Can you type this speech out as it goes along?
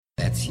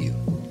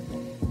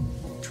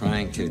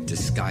trying to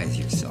disguise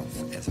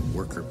yourself as a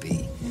worker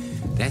bee.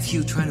 That's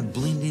you trying to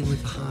blend in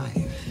with the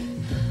hive.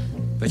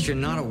 But you're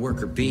not a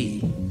worker bee.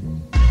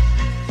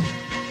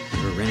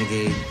 You're a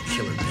renegade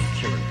killer bee.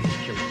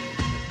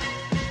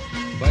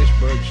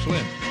 Viceberg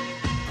Slim.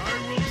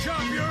 I will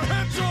chop your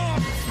heads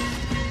off!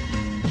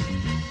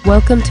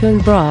 Welcome to In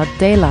Broad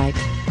Daylight,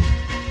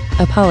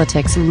 a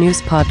politics and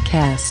news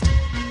podcast,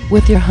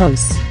 with your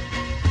hosts,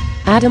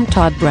 Adam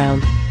Todd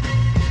Brown,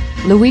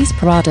 Luis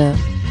Parada,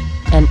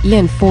 and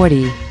Ian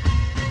Forty.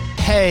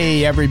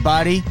 Hey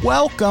everybody,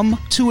 welcome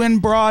to In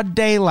Broad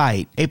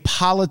Daylight, a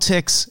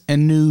politics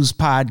and news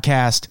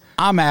podcast.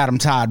 I'm Adam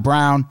Todd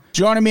Brown.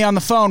 Joining me on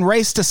the phone,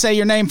 race to say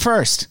your name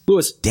first.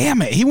 Louis.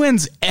 Damn it, he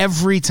wins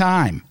every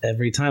time.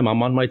 Every time.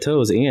 I'm on my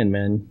toes. Ian,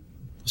 man.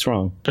 What's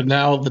wrong? But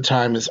now the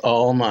time is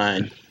all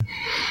mine.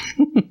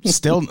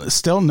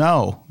 Still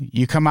no.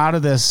 You come out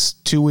of this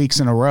 2 weeks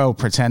in a row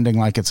pretending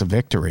like it's a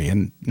victory.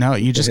 And no,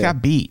 you just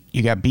got beat.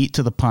 You got beat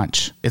to the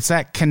punch. It's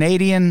that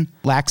Canadian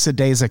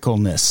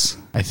lackadaisicalness,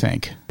 I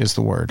think, is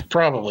the word.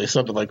 Probably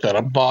something like that.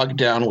 I'm bogged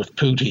down with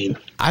poutine.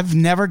 I've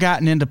never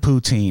gotten into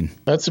poutine.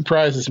 That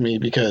surprises me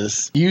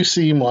because you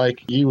seem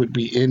like you would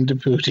be into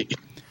poutine.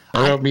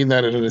 I don't mean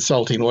that in an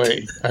insulting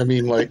way. I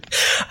mean, like...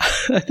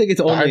 I think it's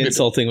only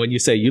insulting when you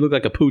say you look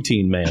like a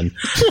poutine man.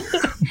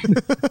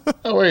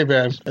 Oh, wait,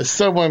 man. As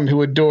someone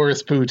who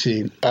adores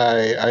poutine,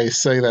 I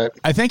say that.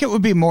 I think it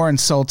would be more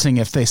insulting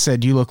if they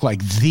said you look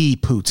like the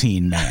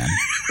poutine man.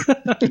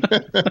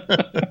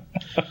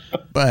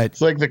 But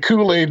it's like the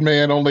Kool-Aid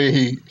man, only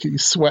he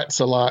sweats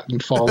a lot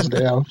and falls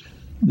down.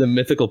 The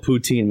mythical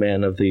poutine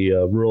man of the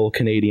rural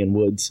Canadian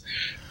woods.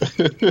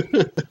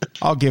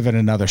 I'll give it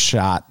another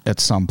shot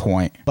at some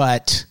point.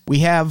 But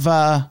we have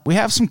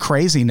some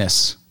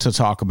craziness to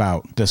talk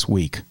about this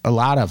week. A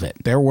lot of it.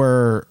 There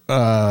were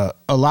a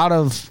lot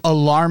of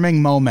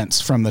alarming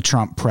moments from the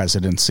Trump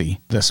presidency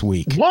this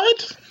week.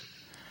 What?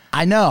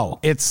 I know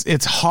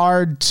it's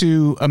hard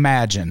to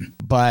imagine,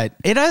 but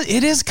it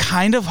is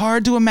kind of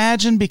hard to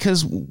imagine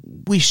because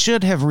we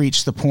should have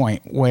reached the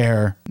point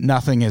where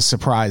nothing is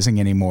surprising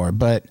anymore.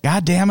 But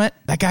God damn it,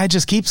 that guy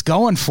just keeps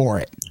going for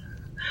it.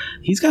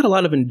 He's got a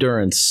lot of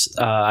endurance.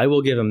 I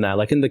will give him that.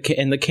 Like in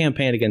the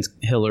campaign against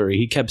Hillary,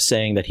 he kept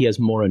saying that he has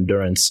more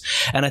endurance,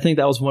 and I think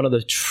that was one of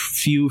the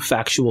few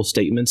factual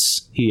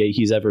statements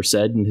he's ever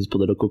said in his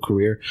political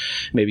career,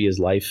 maybe his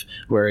life,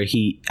 where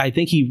I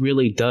think he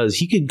really does.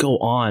 He could go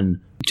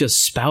on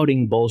just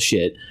spouting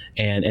bullshit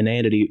and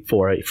inanity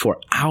for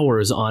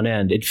hours on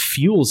end. It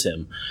fuels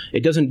him.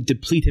 It doesn't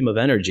deplete him of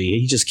energy.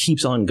 He just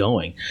keeps on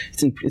going.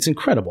 It's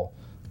incredible.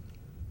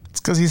 It's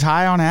because he's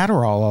high on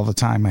Adderall all the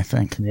time, I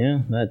think.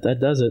 Yeah, that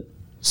does it.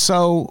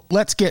 So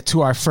let's get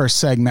to our first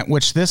segment,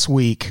 which this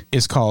week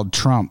is called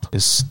Trump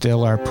is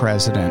Still Our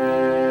President.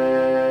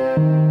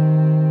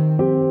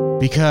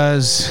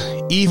 Because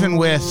even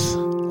with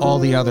all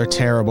the other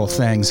terrible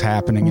things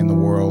happening in the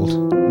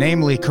world,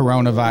 namely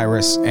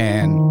coronavirus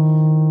and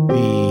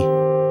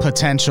the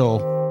potential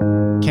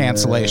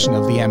cancellation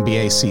of the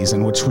NBA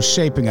season, which was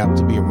shaping up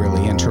to be a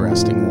really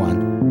interesting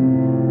one.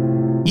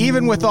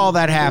 Even with all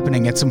that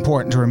happening, it's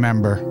important to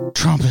remember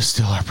Trump is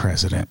still our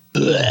president.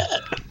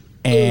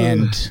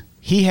 And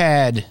he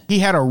had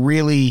a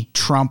really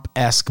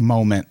Trump-esque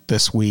moment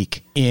this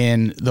week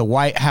in the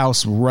White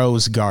House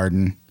Rose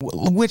Garden,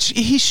 which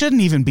he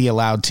shouldn't even be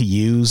allowed to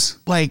use.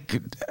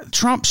 Like,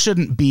 Trump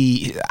shouldn't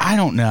be, I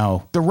don't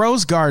know. The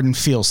Rose Garden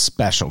feels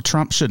special.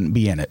 Trump shouldn't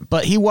be in it.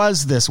 But he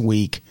was this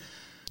week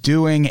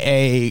doing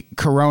a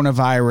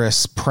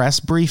coronavirus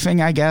press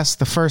briefing, I guess.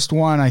 The first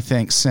one, I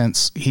think,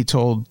 since he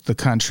told the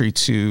country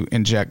to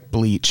inject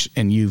bleach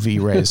and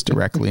UV rays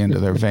directly into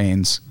their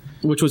veins.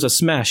 Which was a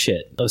smash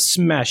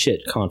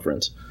hit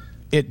conference.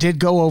 It did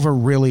go over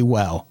really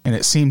well, and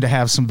it seemed to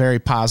have some very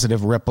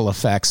positive ripple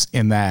effects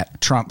in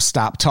that Trump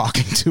stopped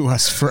talking to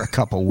us for a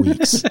couple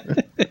weeks,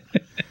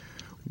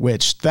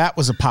 which that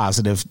was a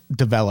positive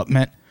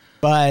development.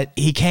 But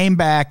he came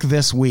back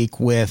this week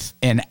with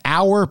an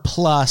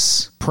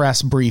hour-plus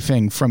press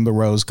briefing from the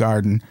Rose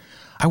Garden.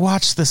 I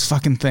watched this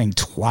fucking thing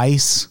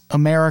twice,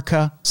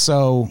 America.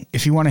 So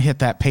if you want to hit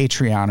that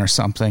Patreon or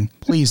something,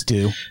 please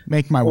do.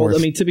 Make my worth. I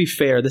mean, to be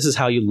fair, this is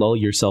how you lull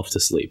yourself to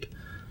sleep.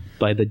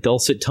 By the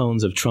dulcet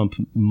tones of Trump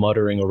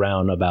muttering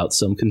around about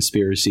some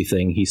conspiracy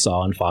thing he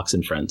saw on Fox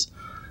and Friends.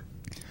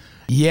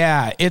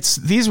 Yeah,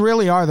 these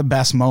really are the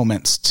best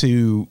moments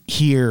to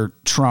hear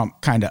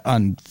Trump kind of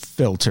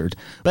unfiltered.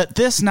 But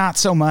this not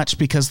so much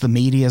because the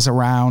media is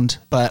around,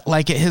 but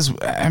like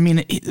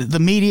the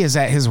media is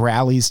at his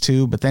rallies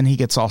too, but then he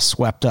gets all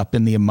swept up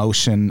in the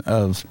emotion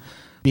of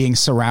being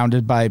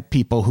surrounded by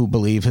people who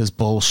believe his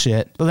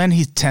bullshit. But then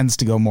he tends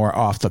to go more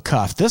off the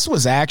cuff. This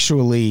was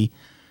actually,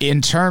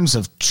 in terms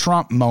of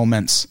Trump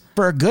moments,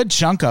 for a good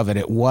chunk of it,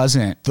 it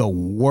wasn't the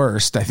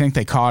worst. I think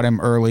they caught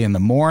him early in the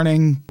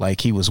morning,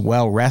 like he was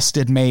well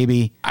rested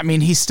maybe. I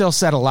mean, he still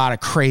said a lot of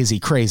crazy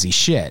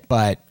shit,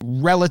 but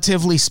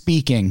relatively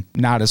speaking,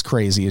 not as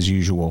crazy as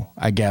usual,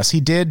 I guess.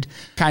 He did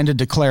kind of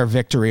declare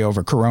victory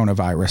over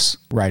coronavirus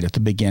right at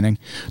the beginning.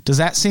 Does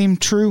that seem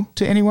true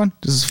to anyone?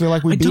 Does it feel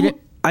like we beat it?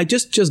 I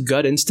just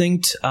gut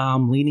instinct,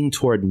 leaning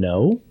toward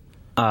no.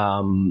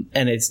 And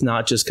it's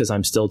not just because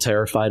I'm still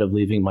terrified of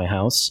leaving my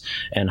house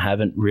and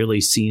haven't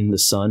really seen the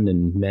sun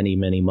in many,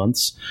 many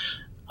months.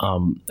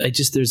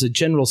 There's a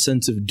general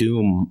sense of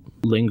doom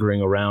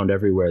lingering around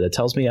everywhere that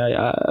tells me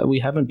we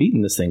haven't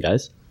beaten this thing,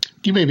 guys.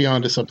 You may be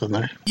onto something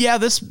there. Yeah,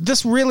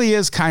 this really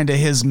is kind of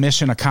his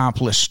mission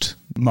accomplished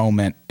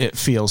moment, it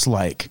feels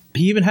like.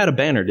 He even had a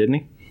banner, didn't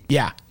he?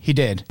 Yeah, he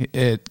did.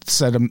 It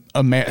said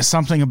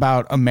something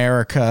about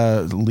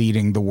America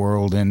leading the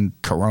world in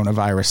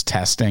coronavirus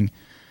testing.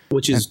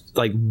 Which is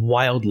like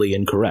wildly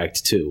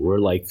incorrect, too. We're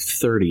like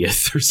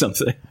 30th or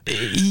something.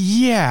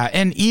 Yeah,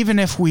 and even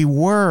if we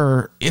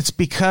were, it's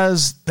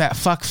because that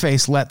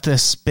fuckface let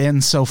this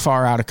spin so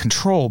far out of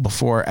control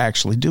before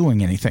actually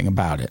doing anything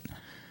about it.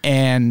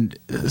 And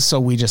so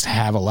we just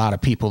have a lot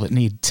of people that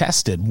need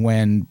tested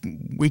when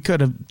we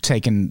could have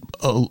taken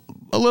a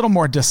little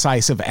more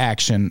decisive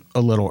action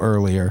a little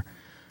earlier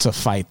to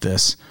fight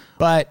this.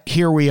 But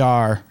here we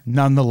are,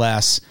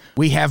 nonetheless.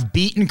 We have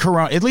beaten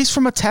corona, at least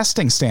from a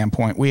testing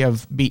standpoint, we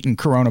have beaten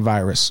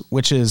coronavirus,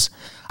 which is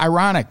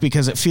ironic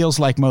because it feels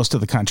like most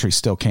of the country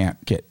still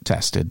can't get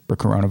tested for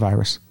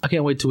coronavirus. I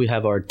can't wait till we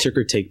have our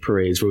ticker tape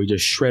parades where we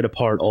just shred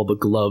apart all the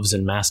gloves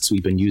and masks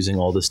we've been using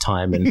all this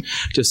time and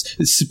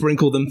just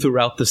sprinkle them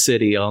throughout the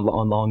city on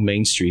long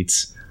main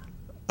streets.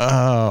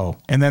 Oh,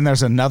 and then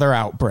there's another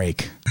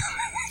outbreak.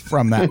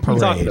 From that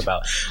parade. What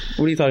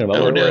are you talking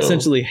about? We're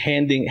essentially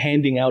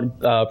handing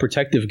out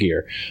protective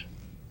gear.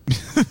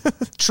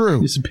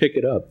 True. Just pick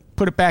it up.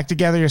 Put it back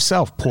together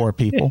yourself, poor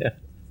people. Yeah.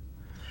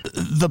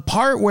 The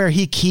part where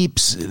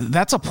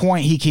that's a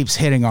point he keeps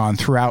hitting on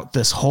throughout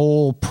this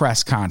whole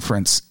press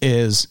conference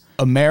is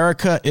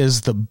America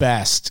is the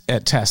best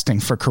at testing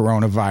for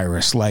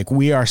coronavirus. Like,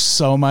 we are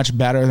so much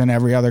better than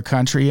every other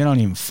country. You don't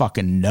even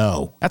fucking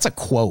know. That's a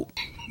quote.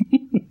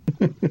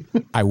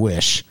 I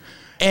wish.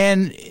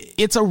 And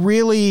it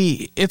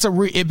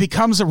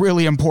becomes a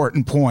really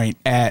important point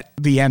at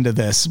the end of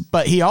this.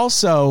 But he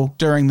also,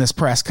 during this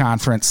press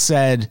conference,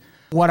 said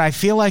what I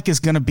feel like is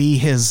going to be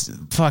his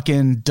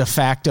fucking de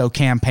facto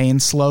campaign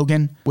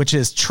slogan, which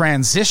is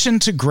transition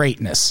to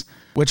greatness,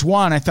 which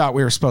I thought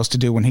we were supposed to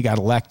do when he got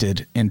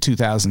elected in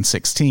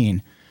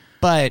 2016.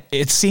 But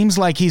it seems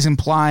like he's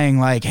implying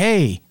like,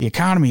 hey, the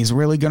economy is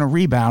really going to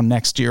rebound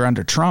next year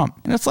under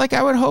Trump. And it's like,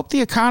 I would hope the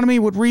economy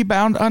would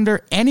rebound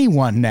under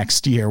anyone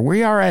next year.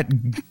 We are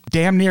at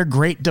damn near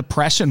Great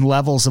Depression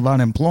levels of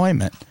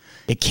unemployment.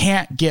 It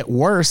can't get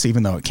worse,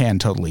 even though it can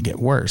totally get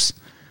worse.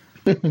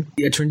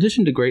 Yeah,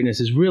 transition to greatness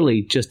is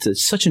really just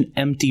such an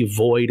empty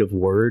void of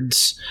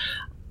words.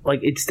 Like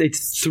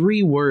it's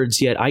 3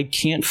 words, yet I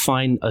can't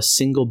find a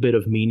single bit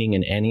of meaning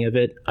in any of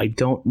it. I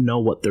don't know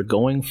what they're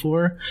going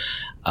for.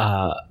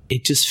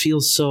 It just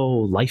feels so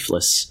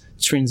lifeless.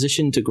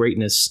 Transition to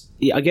greatness.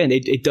 Again,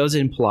 it does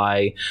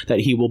imply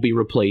that he will be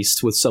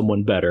replaced with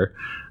someone better,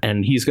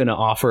 and he's going to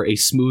offer a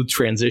smooth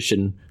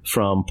transition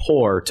from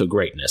poor to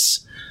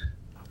greatness.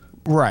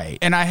 Right.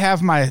 And I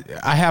have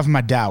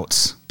my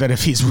doubts that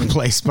if he's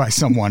replaced by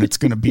someone, it's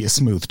going to be a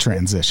smooth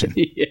transition.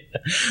 Yeah.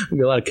 There'll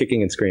be a lot of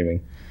kicking and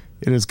screaming.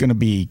 It is going to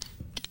be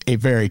a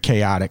very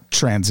chaotic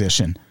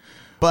transition.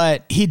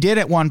 But he did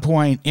at one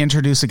point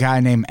introduce a guy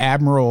named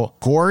Admiral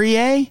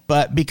Gourier,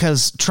 but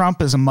because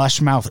Trump is a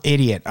mushmouth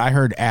idiot, I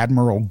heard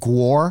Admiral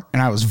Gore,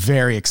 and I was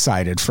very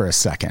excited for a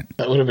second.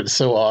 That would have been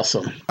so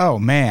awesome. Oh,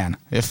 man.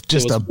 If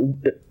just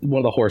one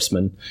of the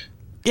horsemen.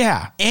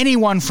 Yeah,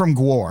 anyone from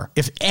Gore.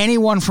 If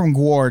anyone from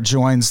Gore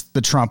joins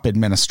the Trump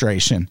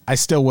administration, I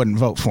still wouldn't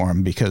vote for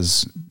him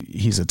because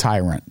he's a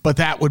tyrant. But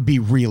that would be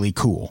really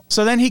cool.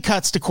 So then he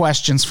cuts to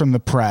questions from the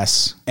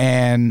press,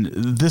 and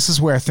this is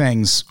where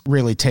things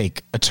really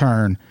take a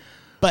turn.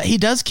 But he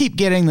does keep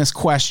getting this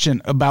question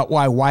about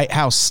why White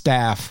House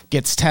staff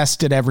gets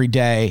tested every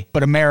day,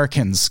 but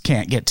Americans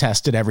can't get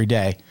tested every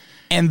day.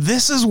 And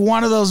this is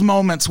one of those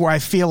moments where I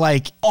feel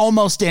like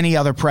almost any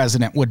other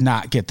president would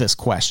not get this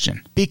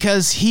question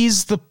because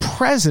he's the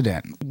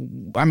president.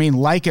 I mean,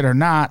 like it or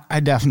not,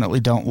 I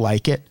definitely don't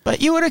like it.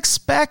 But you would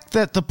expect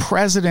that the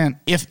president,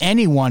 if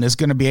anyone is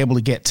going to be able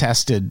to get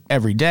tested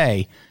every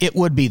day, it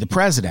would be the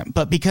president.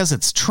 But because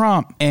it's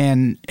Trump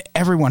and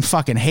everyone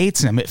fucking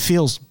hates him, it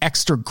feels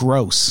extra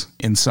gross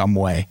in some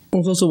way.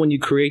 Well, it's also when you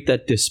create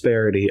that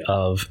disparity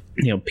of,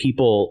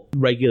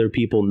 regular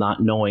people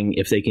not knowing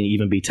if they can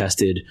even be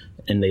tested,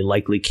 and they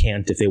likely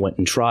can't if they went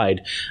and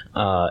tried.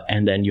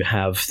 And then you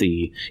have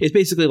it's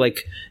basically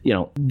like,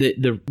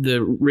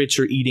 the rich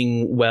are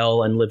eating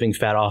well and living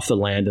fat off the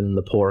land, and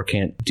the poor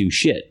can't do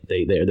shit.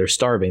 They're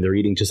starving. They're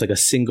eating just like a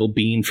single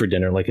bean for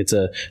dinner, like it's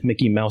a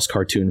Mickey Mouse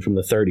cartoon from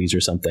the 30s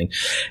or something.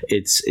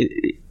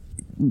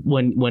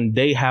 When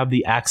they have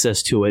the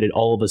access to it, it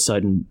all of a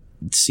sudden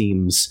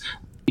seems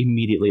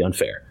immediately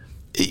unfair.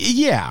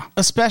 Yeah,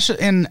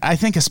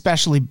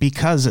 especially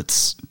because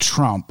it's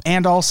Trump,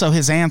 and also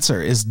his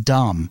answer is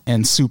dumb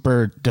and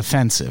super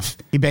defensive.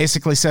 He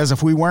basically says,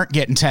 if we weren't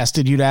getting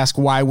tested, you'd ask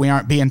why we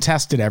aren't being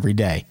tested every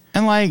day.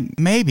 And like,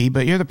 maybe,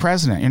 but you're the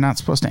president. You're not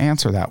supposed to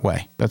answer that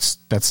way. That's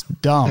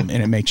dumb,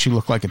 and it makes you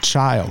look like a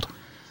child.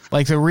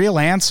 Like, the real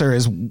answer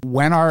is,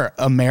 when are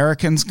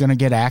Americans going to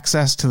get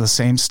access to the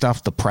same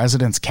stuff the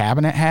president's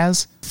cabinet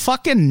has?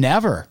 Fucking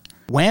never.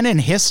 When in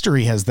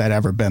history has that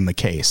ever been the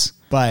case?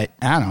 But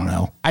I don't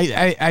know.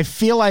 I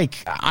feel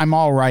like I'm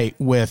all right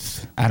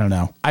with, I don't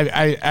know.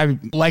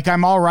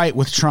 I'm all right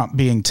with Trump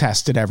being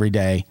tested every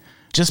day,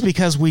 just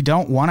because we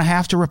don't want to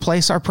have to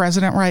replace our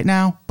president right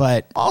now.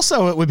 But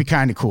also, it would be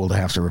kind of cool to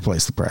have to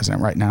replace the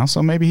president right now.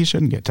 So maybe he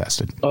shouldn't get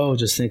tested. Oh,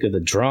 just think of the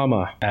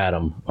drama,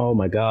 Adam. Oh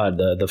my God,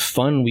 the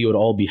fun we would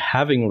all be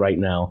having right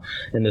now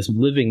in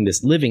living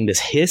this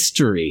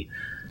history.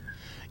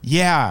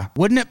 Yeah.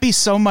 Wouldn't it be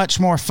so much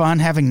more fun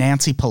having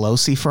Nancy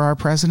Pelosi for our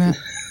president?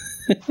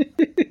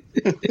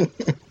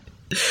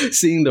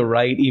 Seeing the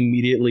right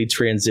immediately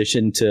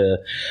transition to,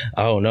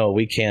 oh no,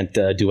 we can't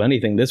do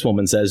anything this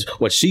woman says.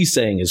 What she's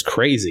saying is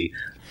crazy.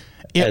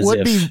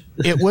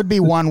 It would be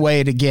one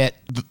way to get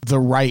the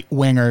right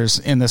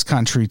wingers in this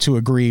country to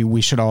agree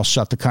we should all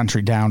shut the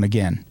country down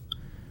again.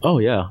 Oh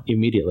yeah,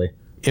 immediately.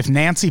 If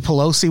Nancy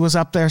Pelosi was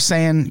up there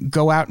saying,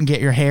 go out and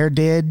get your hair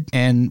did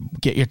and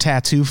get your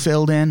tattoo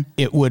filled in,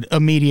 it would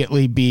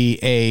immediately be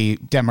a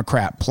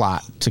Democrat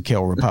plot to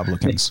kill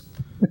Republicans.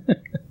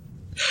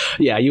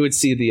 Yeah, you would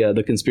see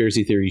the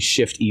conspiracy theories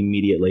shift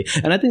immediately.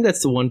 And I think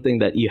that's the one thing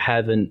that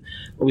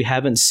we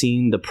haven't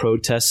seen the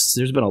protests.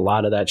 There's been a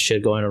lot of that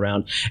shit going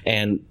around,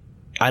 and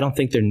I don't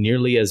think they're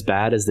nearly as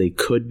bad as they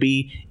could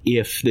be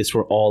if this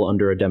were all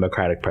under a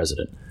Democratic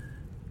president.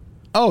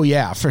 Oh,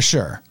 yeah, for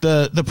sure.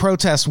 The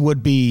protests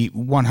would be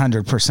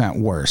 100%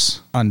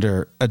 worse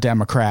under a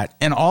Democrat.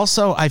 And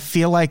also, I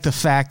feel like the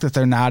fact that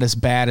they're not as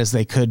bad as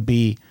they could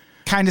be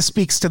kind of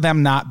speaks to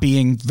them not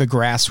being the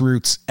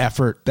grassroots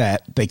effort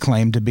that they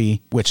claim to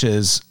be, which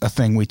is a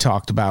thing we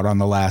talked about on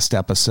the last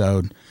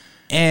episode.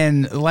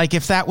 And like,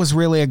 if that was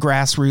really a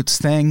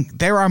grassroots thing,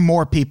 there are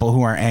more people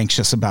who are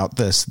anxious about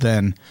this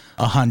than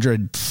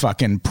 100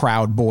 fucking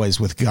Proud Boys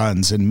with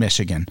guns in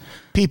Michigan.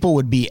 People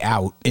would be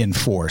out in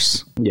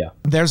force. Yeah.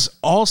 There's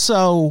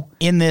also,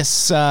 in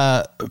this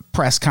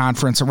press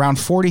conference, around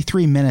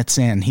 43 minutes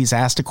in, he's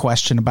asked a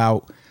question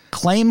about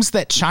claims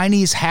that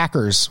Chinese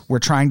hackers were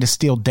trying to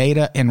steal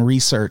data and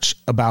research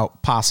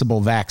about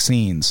possible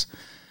vaccines.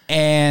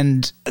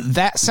 And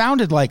that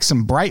sounded like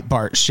some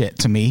Breitbart shit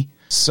to me.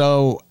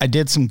 So I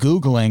did some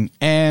Googling,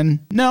 and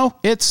no,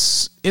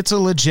 it's a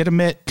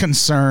legitimate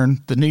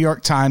concern. The New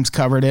York Times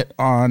covered it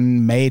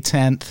on May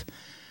 10th.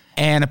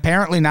 And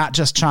apparently not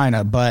just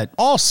China, but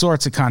all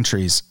sorts of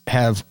countries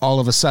have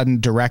all of a sudden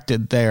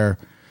directed their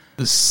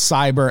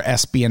cyber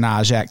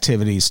espionage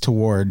activities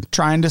toward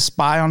trying to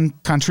spy on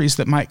countries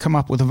that might come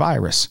up with a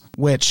virus,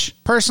 which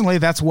personally,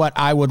 that's what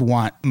I would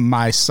want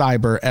my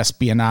cyber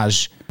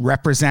espionage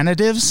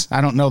representatives,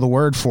 I don't know the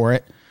word for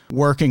it,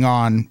 working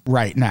on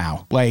right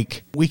now.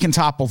 Like, we can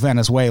topple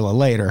Venezuela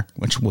later,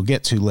 which we'll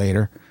get to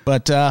later,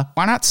 but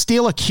why not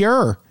steal a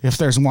cure if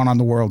there's one on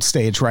the world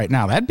stage right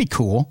now? That'd be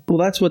cool. Well,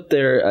 that's what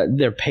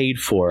they're paid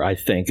for, I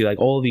think. Like,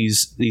 all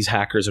these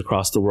hackers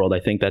across the world, I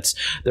think that's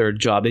their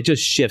job. It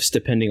just shifts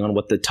depending on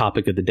what the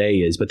topic of the day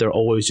is, but they're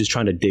always just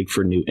trying to dig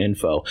for new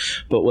info.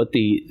 But what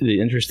the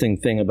interesting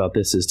thing about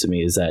this is, to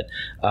me, is that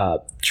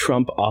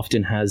Trump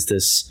often has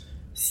this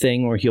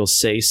thing where he'll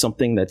say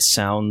something that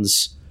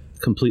sounds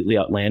completely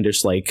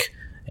outlandish, like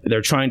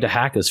they're trying to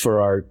hack us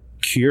for our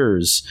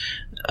cures.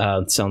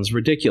 Sounds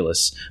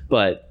ridiculous,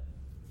 but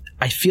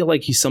I feel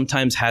like he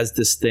sometimes has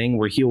this thing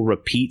where he'll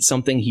repeat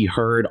something he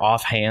heard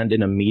offhand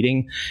in a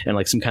meeting and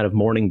like some kind of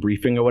morning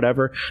briefing or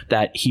whatever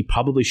that he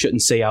probably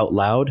shouldn't say out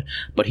loud,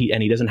 but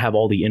he doesn't have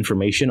all the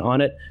information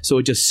on it, so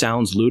it just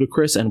sounds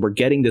ludicrous, and we're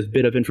getting this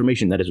bit of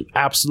information that is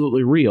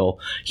absolutely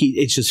real.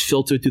 It's just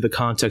filtered through the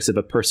context of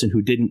a person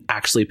who didn't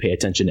actually pay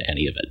attention to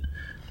any of it.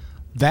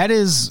 That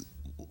is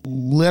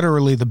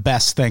literally the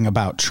best thing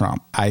about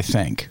Trump, I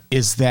think,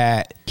 is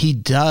that he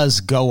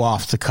does go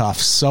off the cuff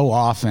so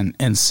often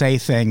and say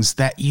things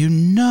that you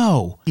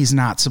know he's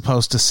not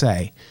supposed to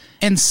say.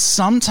 And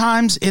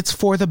sometimes it's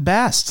for the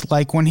best.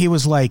 Like when he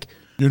was like,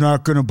 "You're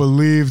not going to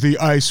believe the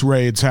ICE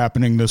raids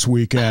happening this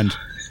weekend."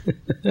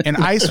 And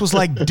ICE was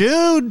like,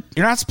 "Dude,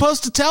 you're not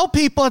supposed to tell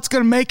people. It's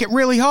going to make it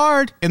really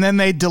hard." And then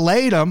they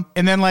delayed him.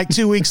 And then like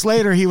 2 weeks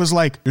later, he was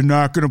like, "You're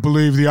not going to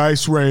believe the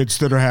ICE raids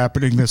that are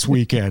happening this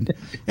weekend."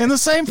 And the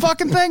same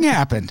fucking thing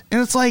happened.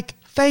 And it's like,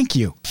 thank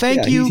you.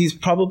 Thank you. He's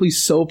probably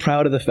so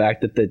proud of the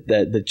fact that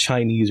the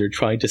Chinese are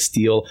trying to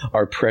steal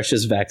our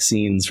precious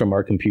vaccines from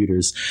our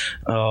computers.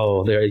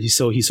 Oh, he's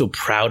so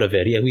proud of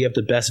it. Yeah, we have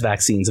the best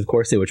vaccines. Of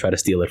course they would try to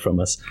steal it from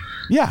us.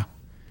 Yeah.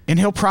 And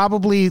he'll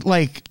probably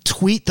like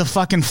tweet the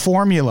fucking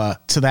formula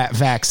to that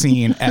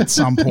vaccine at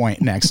some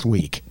point next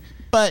week.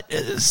 But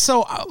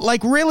so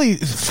like really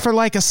for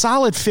like a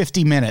solid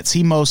 50 minutes,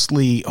 he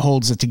mostly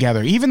holds it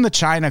together. Even the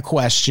China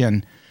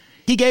question,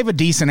 he gave a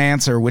decent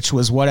answer, which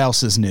was what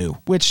else is new,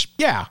 which,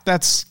 yeah,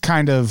 that's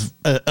kind of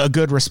a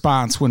good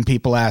response when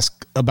people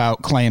ask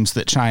about claims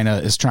that China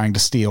is trying to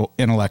steal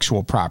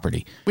intellectual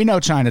property. We know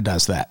China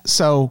does that.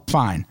 So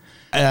fine.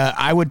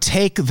 I would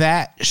take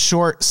that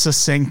short,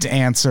 succinct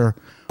answer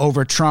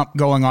over Trump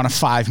going on a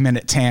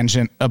 5-minute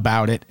tangent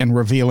about it and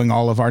revealing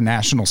all of our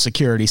national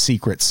security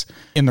secrets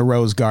in the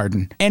Rose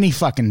Garden any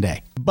fucking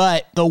day.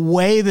 But the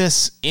way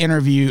this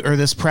interview or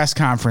this press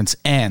conference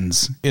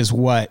ends is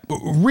what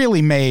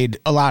really made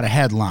a lot of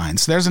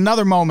headlines. There's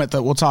another moment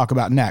that we'll talk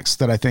about next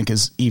that I think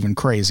is even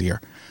crazier.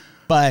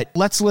 But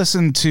let's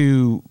listen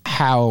to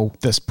how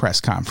this press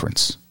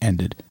conference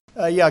ended.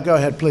 Yeah, go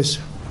ahead, please.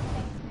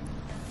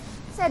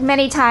 Said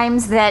many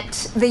times that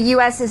the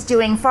U.S. is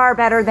doing far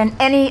better than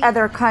any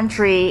other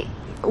country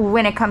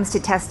when it comes to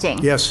testing.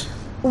 Yes.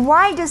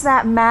 Why does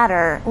that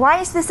matter?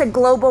 Why is this a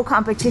global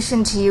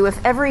competition to you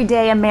if every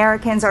day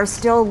Americans are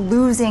still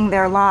losing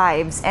their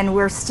lives and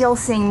we're still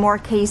seeing more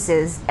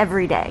cases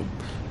every day?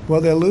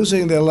 Well, they're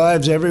losing their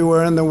lives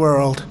everywhere in the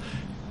world,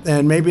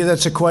 and maybe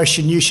that's a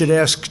question you should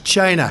ask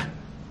China.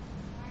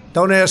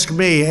 Don't ask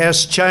me,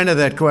 ask China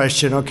that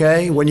question,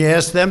 okay? When you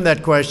ask them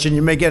that question,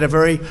 you may get a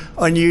very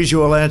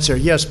unusual answer.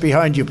 Yes,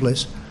 behind you,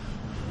 please.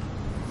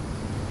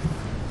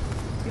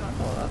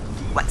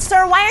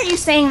 Sir, why are you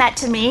saying that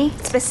to me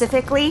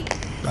specifically?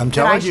 I'm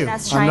telling you.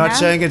 I'm not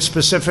saying it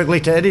specifically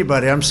to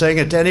anybody. I'm saying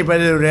it to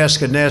anybody that would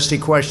ask a nasty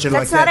question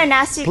like that. That's not a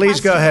nasty question. Please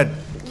go ahead.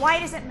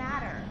 Why does it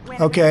matter?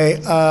 Okay,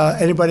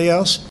 anybody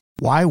else?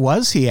 Why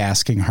was he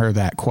asking her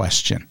that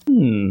question?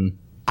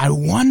 I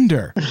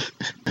wonder.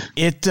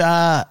 It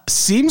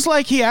seems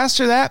like he asked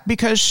her that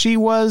because she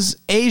was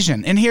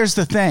Asian. And here's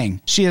the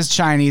thing. She is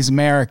Chinese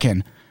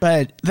American.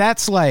 But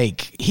that's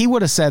like, he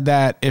would have said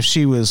that if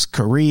she was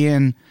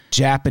Korean,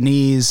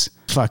 Japanese,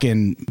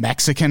 fucking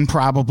Mexican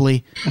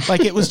probably.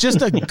 Like, it was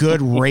just a good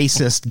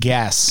racist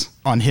guess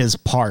on his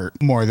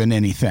part more than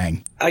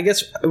anything. I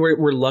guess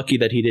we're lucky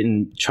that he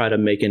didn't try to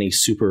make any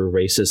super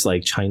racist,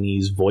 like,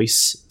 Chinese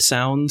voice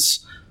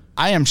sounds.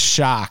 I am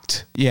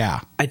shocked. Yeah.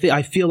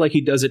 I feel like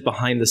he does it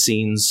behind the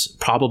scenes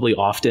probably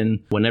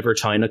often whenever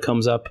China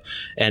comes up,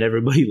 and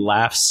everybody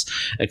laughs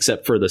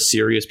except for the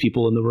serious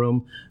people in the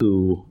room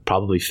who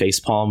probably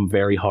facepalm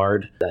very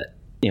hard, that,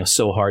 you know,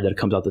 so hard that it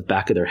comes out the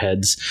back of their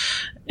heads.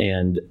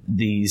 And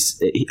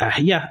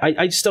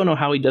I just don't know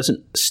how he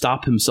doesn't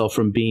stop himself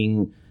from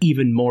being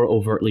even more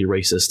overtly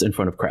racist in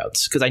front of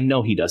crowds, because I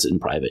know he does it in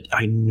private.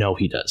 I know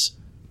he does.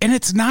 And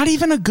it's not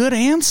even a good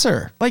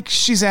answer. Like,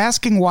 she's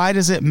asking, why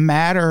does it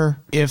matter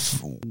if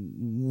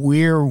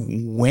we're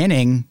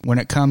winning when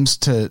it comes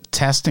to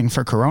testing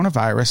for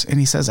coronavirus? And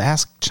he says,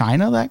 ask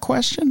China that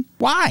question?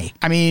 Why?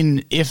 I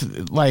mean,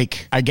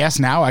 I guess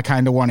now I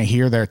kind of want to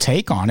hear their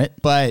take on it,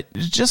 but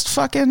just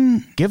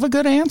fucking give a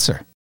good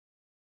answer.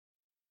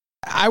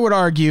 I would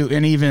argue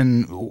an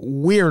even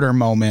weirder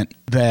moment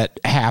that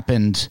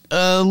happened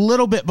a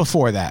little bit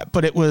before that,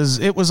 but it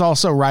was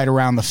also right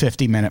around the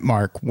 50-minute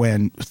mark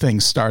when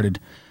things started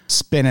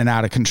spinning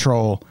out of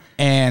control,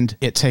 and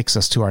it takes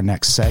us to our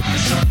next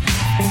segment,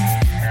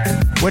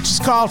 which is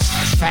called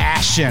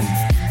Fashion,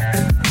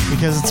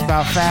 because it's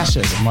about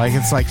fascism. Like,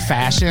 it's like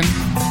fashion,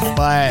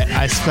 but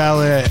I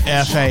spell it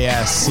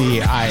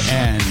Fascin.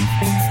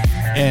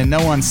 And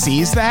no one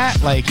sees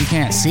that. Like, you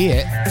can't see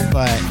it,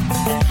 but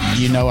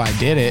you know I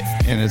did it,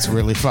 and it's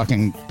really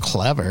fucking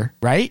clever,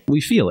 right? We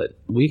feel it.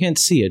 We can't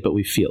see it, but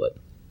we feel it.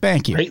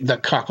 Thank you. Right, the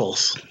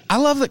cockles. I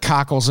love that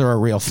cockles are a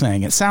real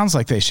thing. It sounds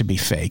like they should be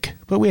fake,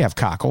 but we have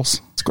cockles.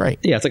 It's great.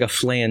 Yeah, it's like a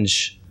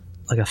flange,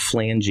 like a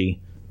flangey.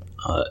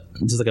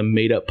 Just like a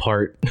made-up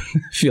part. I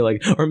feel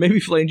like, or maybe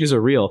flanges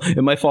are real.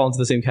 It might fall into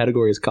the same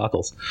category as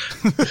cockles.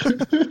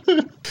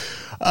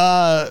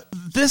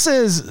 This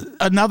is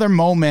another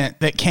moment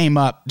that came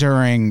up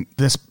during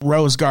this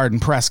Rose Garden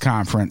press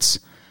conference,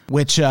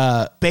 which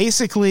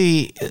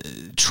basically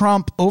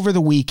Trump over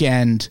the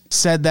weekend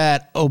said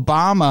that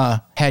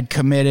Obama had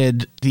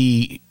committed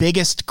the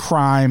biggest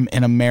crime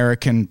in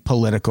American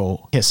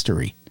political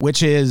history,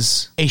 which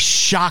is a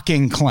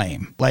shocking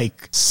claim,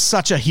 like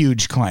such a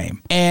huge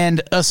claim.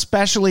 And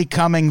especially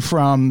coming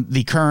from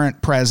the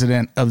current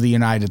president of the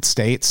United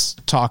States,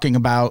 talking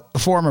about the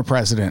former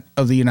president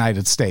of the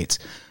United States,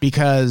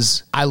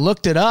 because I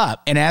looked it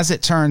up, and as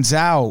it turns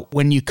out,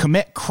 when you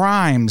commit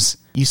crimes,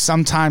 you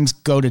sometimes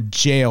go to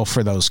jail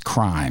for those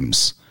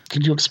crimes.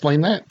 Could you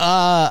explain that?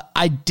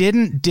 I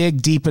didn't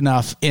dig deep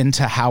enough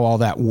into how all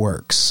that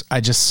works.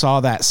 I just saw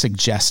that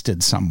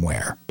suggested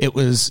somewhere. It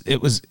was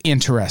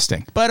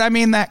interesting. But I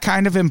mean, that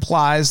kind of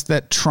implies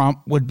that Trump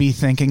would be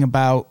thinking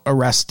about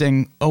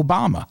arresting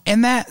Obama.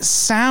 And that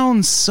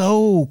sounds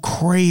so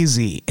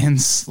crazy and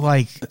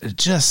like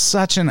just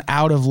such an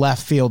out of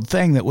left field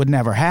thing that would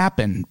never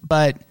happen.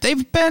 But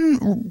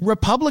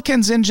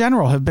Republicans in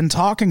general have been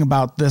talking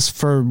about this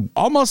for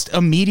almost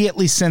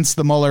immediately since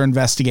the Mueller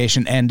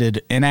investigation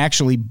ended, and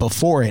actually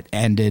before it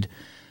ended.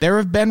 There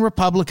have been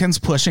Republicans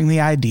pushing the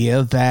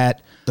idea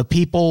that the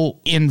people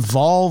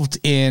involved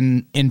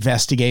in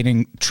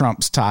investigating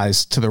Trump's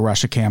ties to the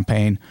Russia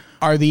campaign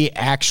are the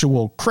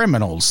actual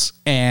criminals,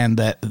 and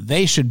that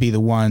they should be the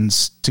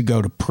ones to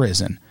go to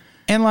prison.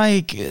 And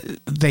like,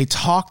 they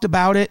talked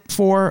about it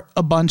for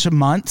a bunch of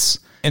months,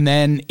 And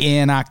then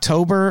in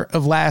October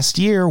of last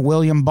year,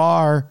 William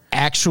Barr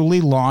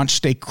actually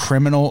launched a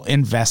criminal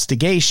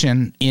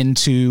investigation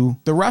into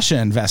the Russia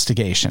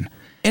investigation.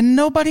 And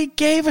nobody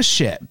gave a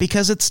shit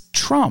because it's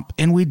Trump,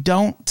 and we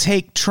don't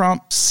take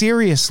Trump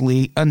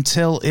seriously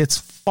until it's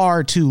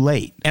far too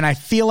late. And I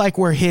feel like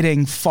we're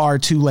hitting far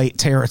too late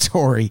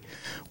territory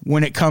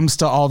when it comes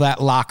to all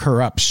that lock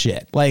her up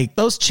shit. Like,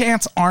 those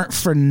chants aren't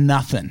for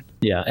nothing.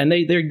 Yeah, and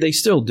they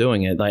still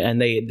doing it, like,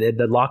 and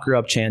the lock her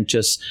up chant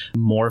just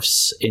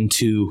morphs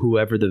into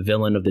whoever the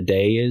villain of the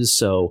day is.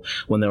 So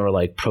when there were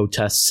like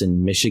protests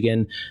in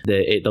Michigan,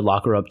 the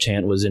lock her up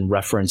chant was in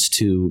reference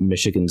to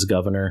Michigan's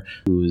governor,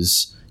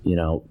 who's, you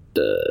know,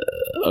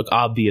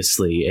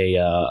 obviously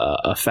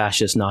a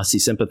fascist Nazi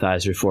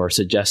sympathizer for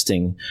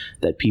suggesting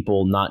that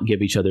people not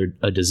give each other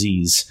a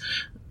disease.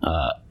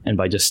 And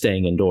by just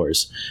staying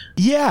indoors.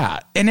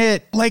 Yeah. And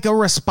it, like, a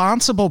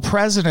responsible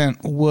president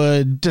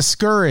would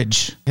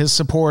discourage his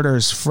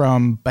supporters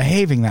from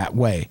behaving that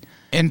way.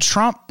 And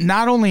Trump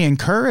not only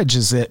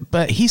encourages it,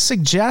 but he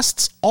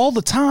suggests all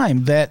the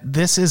time that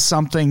this is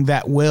something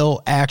that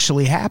will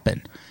actually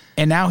happen.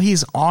 And now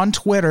he's on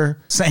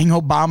Twitter saying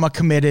Obama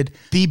committed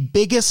the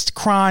biggest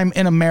crime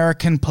in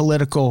American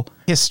political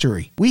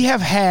history. We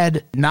have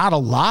had not a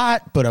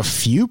lot, but a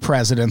few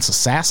presidents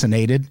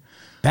assassinated.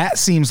 That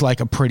seems like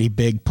a pretty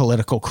big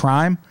political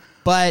crime.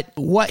 But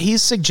what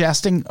he's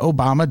suggesting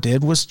Obama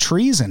did was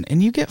treason,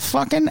 and you get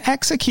fucking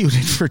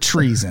executed for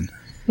treason.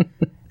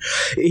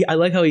 I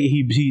like how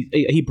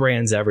he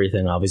brands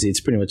everything. Obviously, it's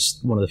pretty much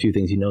one of the few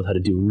things he knows how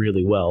to do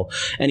really well.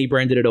 And he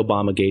branded it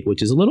Obamagate,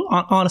 which is a little,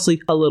 honestly,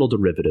 a little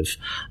derivative.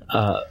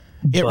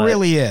 It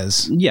really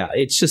is. Yeah,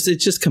 it's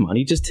just come on.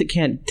 You just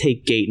can't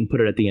take gate and put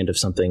it at the end of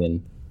something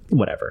and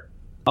whatever.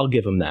 I'll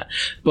give him that.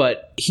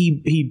 But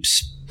he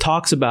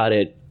talks about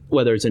it,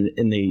 whether it's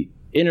in the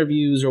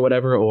interviews or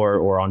whatever,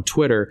 or on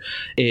Twitter,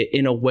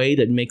 in a way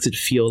that makes it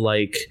feel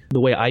like the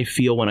way I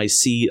feel when I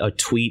see a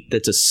tweet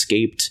that's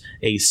escaped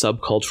a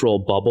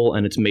subcultural bubble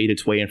and it's made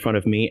its way in front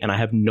of me and I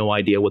have no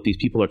idea what these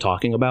people are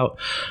talking about.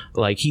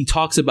 Like, he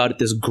talks about it,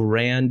 this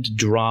grand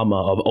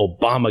drama of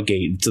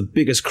Obamagate. It's the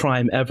biggest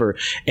crime ever.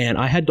 And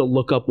I had to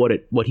look up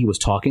what he was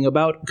talking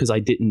about because I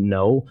didn't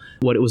know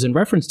what it was in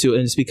reference to.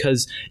 And it's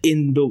because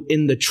in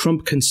the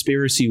Trump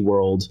conspiracy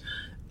world,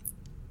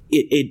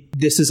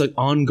 this is an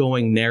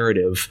ongoing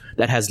narrative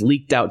that has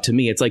leaked out to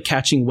me. It's like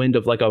catching wind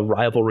of like a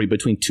rivalry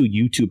between two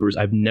YouTubers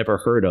I've never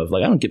heard of.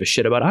 Like, I don't give a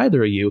shit about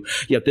either of you,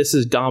 yet this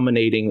is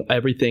dominating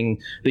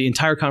everything, the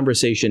entire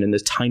conversation in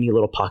this tiny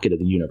little pocket of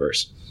the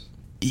universe.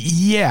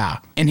 Yeah,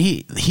 and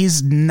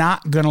he's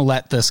not going to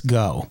let this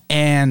go.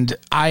 And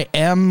I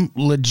am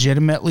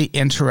legitimately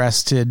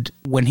interested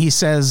when he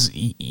says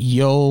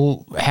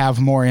you'll have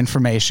more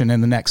information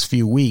in the next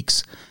few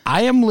weeks.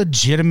 I am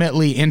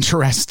legitimately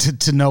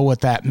interested to know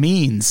what that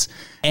means.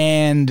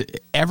 And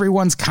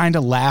everyone's kind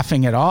of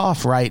laughing it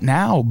off right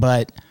now,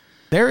 but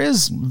there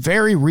is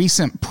very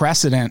recent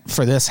precedent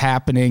for this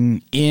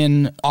happening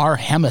in our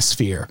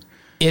hemisphere.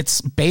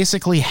 It's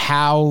basically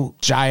how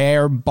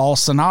Jair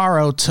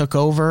Bolsonaro took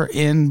over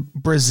in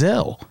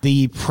Brazil.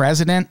 The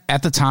president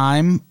at the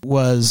time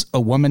was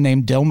a woman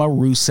named Dilma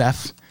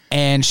Rousseff,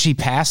 and she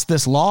passed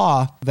this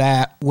law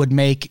that would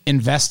make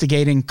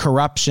investigating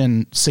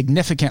corruption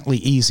significantly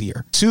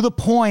easier, to the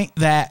point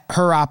that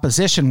her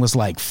opposition was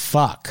like,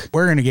 fuck,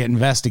 we're going to get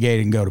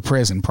investigated and go to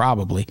prison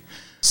probably.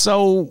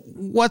 So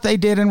what they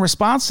did in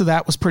response to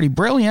that was pretty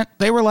brilliant.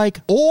 They were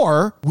like,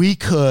 or we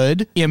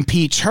could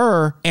impeach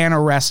her and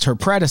arrest her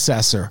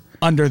predecessor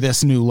under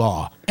this new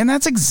law. And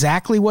that's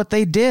exactly what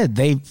they did.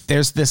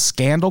 There's this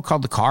scandal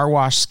called the car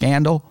wash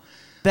scandal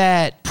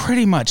that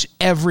pretty much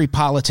every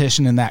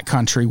politician in that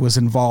country was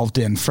involved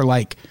in for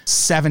like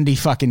 70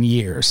 fucking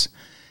years.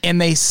 And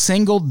they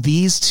singled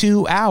these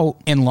two out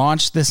and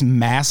launched this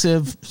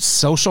massive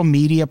social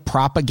media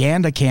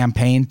propaganda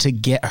campaign to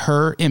get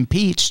her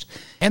impeached.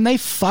 And they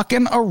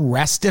fucking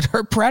arrested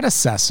her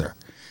predecessor.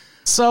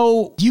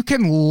 So you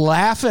can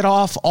laugh it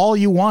off all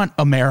you want,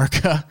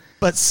 America,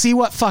 but see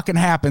what fucking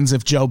happens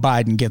if Joe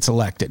Biden gets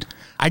elected.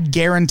 I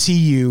guarantee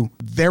you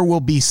there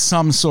will be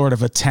some sort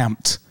of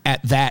attempt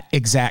at that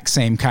exact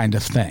same kind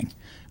of thing.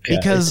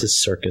 Because it's a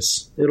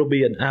circus. It'll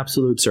be an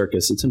absolute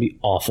circus. It's going to be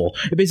awful.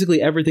 Basically,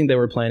 everything they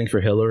were planning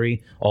for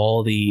Hillary,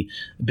 all the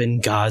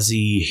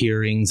Benghazi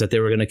hearings that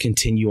they were going to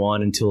continue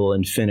on until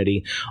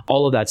infinity,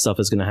 all of that stuff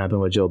is going to happen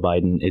with Joe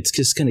Biden. It's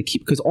just going to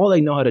keep, because all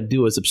they know how to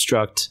do is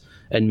obstruct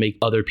and make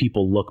other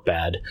people look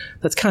bad.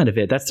 That's kind of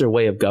it. That's their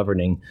way of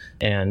governing.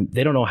 And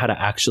they don't know how to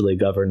actually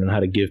govern and how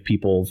to give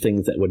people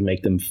things that would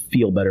make them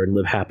feel better and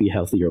live happy,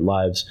 healthier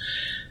lives.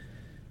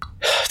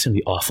 It's going to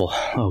be awful.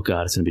 Oh,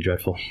 God, it's going to be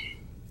dreadful.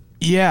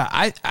 Yeah,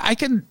 I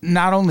could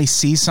not only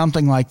see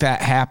something like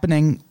that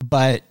happening,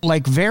 but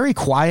like very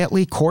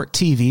quietly, Court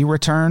TV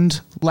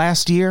returned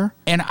last year.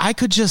 And I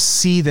could just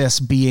see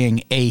this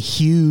being a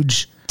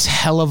huge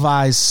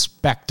televised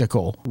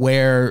spectacle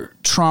where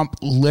Trump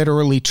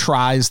literally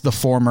tries the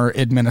former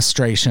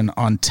administration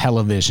on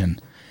television.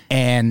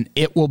 And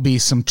it will be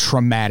some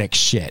traumatic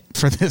shit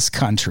for this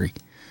country.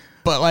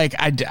 But like,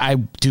 I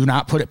do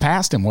not put it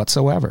past him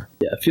whatsoever.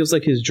 Yeah, it feels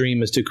like his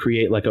dream is to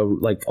create like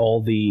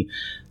all the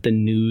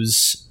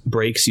news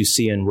breaks you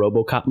see in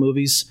RoboCop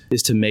movies,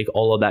 is to make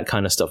all of that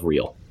kind of stuff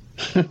real.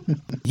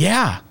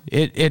 Yeah,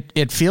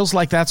 it feels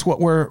like that's what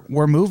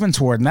we're moving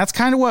toward, and that's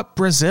kind of what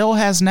Brazil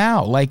has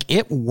now. Like,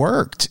 it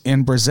worked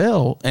in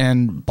Brazil,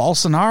 and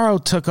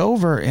Bolsonaro took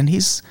over, and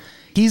he's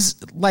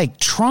like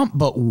Trump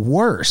but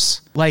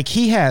worse. Like,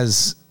 he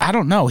has, I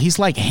don't know, he's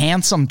like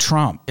handsome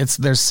Trump.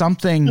 There's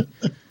something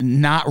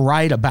not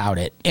right about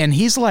it, and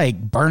he's like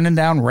burning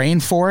down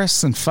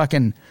rainforests and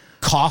fucking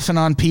coughing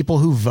on people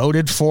who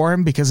voted for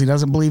him because he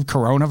doesn't believe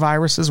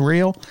coronavirus is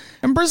real.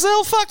 And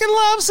Brazil fucking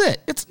loves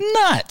it. It's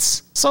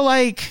nuts. So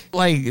like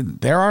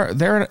they're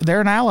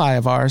an ally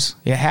of ours.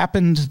 It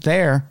happened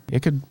there.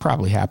 It could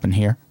probably happen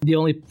here. The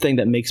only thing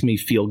that makes me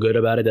feel good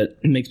about it,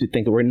 that makes me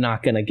think that we're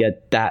not going to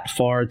get that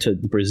far to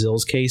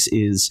Brazil's case,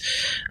 is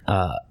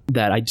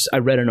that I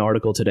read an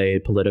article today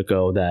at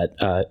Politico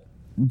that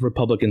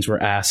Republicans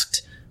were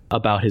asked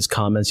about his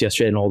comments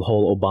yesterday and all the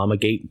whole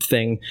Obamagate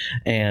thing.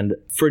 And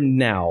for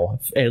now,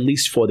 at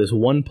least for this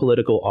one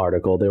political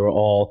article, they were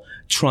all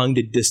trying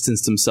to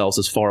distance themselves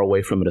as far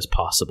away from it as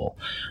possible.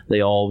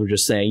 They all were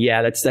just saying,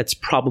 yeah, that's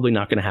probably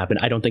not going to happen.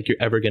 I don't think you're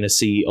ever going to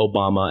see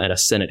Obama at a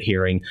Senate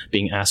hearing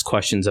being asked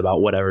questions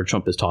about whatever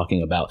Trump is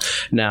talking about.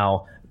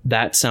 Now,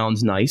 that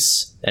sounds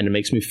nice and it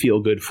makes me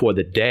feel good for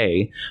the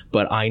day,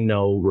 but I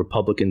know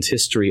Republicans'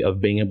 history of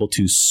being able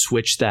to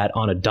switch that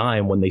on a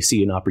dime when they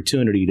see an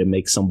opportunity to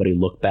make somebody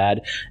look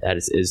bad that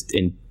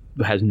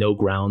has no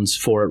grounds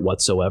for it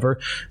whatsoever.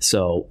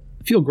 So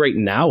I feel great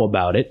now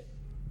about it,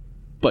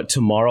 but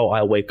tomorrow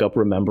I'll wake up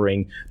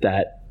remembering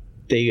that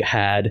they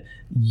had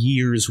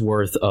years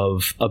worth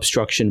of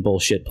obstruction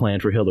bullshit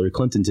planned for Hillary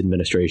Clinton's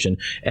administration,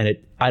 and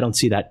I don't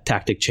see that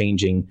tactic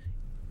changing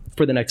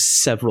for the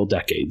next several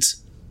decades.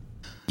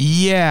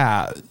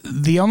 Yeah,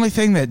 the only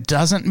thing that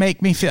doesn't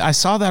make me feel, I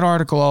saw that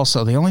article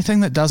also, the only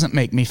thing that doesn't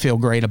make me feel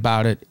great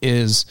about it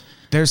is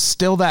there's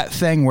still that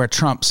thing where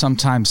Trump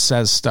sometimes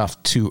says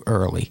stuff too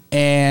early.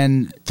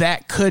 And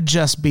that could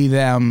just be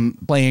them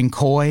playing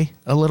coy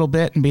a little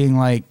bit and being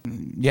like,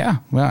 yeah,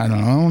 well, I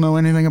don't know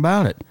anything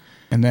about it.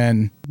 And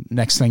then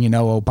next thing you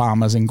know,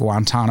 Obama's in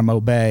Guantanamo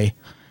Bay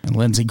and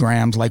Lindsey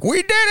Graham's like,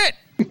 we did it.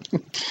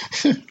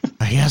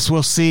 I guess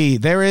we'll see.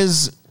 There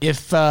is,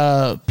 if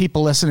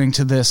people listening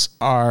to this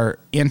are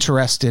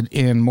interested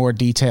in more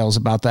details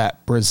about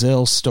that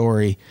Brazil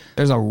story,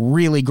 there's a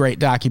really great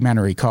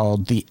documentary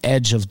called The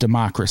Edge of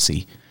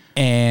Democracy.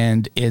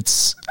 And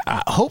it's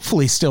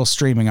hopefully still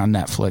streaming on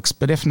Netflix.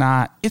 But if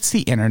not, it's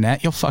the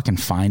internet. You'll fucking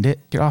find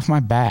it. Get off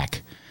my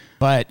back.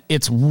 But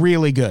it's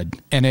really good.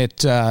 And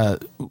it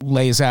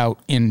lays out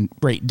in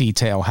great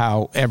detail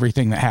how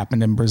everything that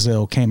happened in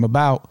Brazil came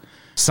about.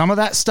 Some of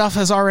that stuff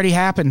has already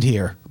happened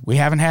here. We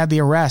haven't had the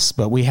arrests,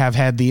 but we have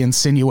had the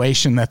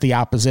insinuation that the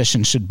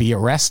opposition should be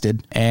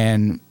arrested.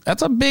 And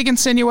that's a big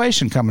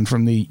insinuation coming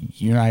from the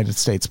United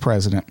States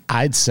president,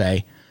 I'd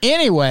say.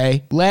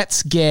 Anyway,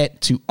 let's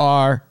get to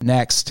our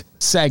next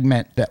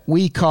segment that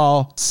we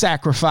call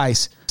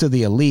Sacrifice to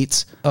the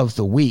Elites of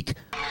the Week.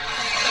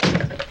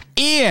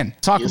 Ian,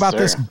 talk about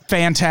this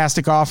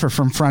fantastic offer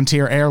from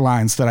Frontier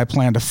Airlines that I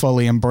plan to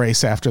fully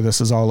embrace after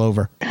this is all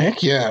over.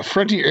 Heck yeah.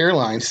 Frontier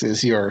Airlines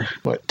is your,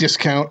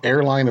 discount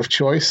airline of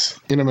choice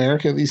in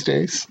America these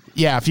days?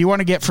 Yeah, if you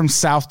want to get from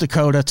South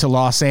Dakota to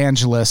Los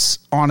Angeles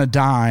on a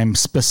dime,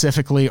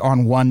 specifically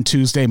on one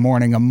Tuesday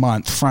morning a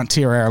month,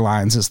 Frontier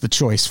Airlines is the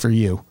choice for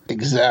you.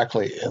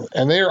 Exactly.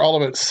 And they're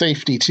all about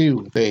safety,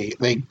 too. They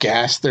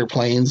gas their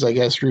planes, I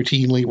guess,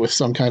 routinely with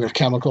some kind of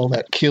chemical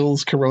that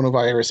kills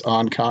coronavirus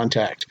on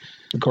contact,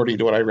 according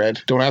to what I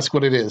read. Don't ask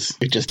what it is.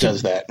 It just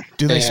does that.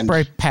 Do they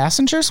spray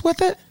passengers with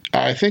it?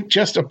 I think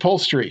just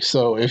upholstery.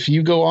 So if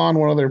you go on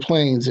one of their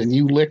planes and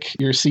you lick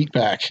your seat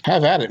back,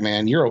 have at it,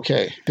 man. You're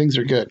okay. Things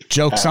are good.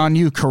 Joke's on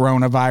you,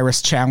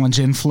 coronavirus challenge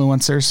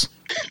influencers.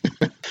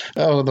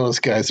 Oh, those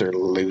guys are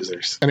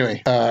losers.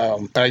 Anyway,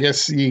 I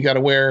guess you got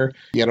to wear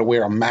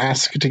a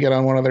mask to get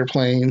on one of their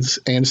planes.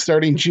 And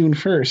starting June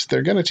 1st,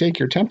 they're going to take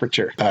your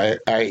temperature.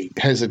 I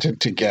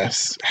hesitate to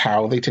guess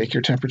how they take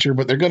your temperature,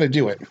 but they're going to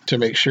do it to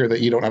make sure that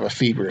you don't have a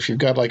fever. If you've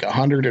got like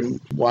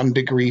 101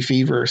 degree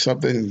fever or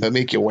something, they'll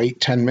make you wait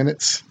 10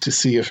 minutes to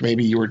see if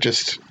maybe you were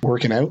just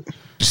working out.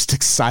 Just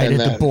excited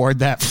to board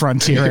that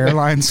Frontier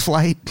Airlines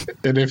flight.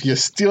 And if you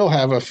still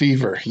have a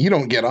fever, you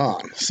don't get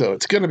on. So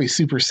it's going to be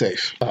super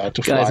safe to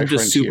fly. Guys, I'm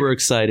just Frontier. super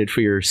excited for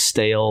your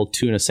stale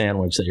tuna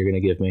sandwich that you're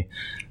going to give me.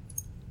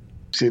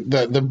 See,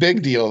 the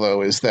big deal,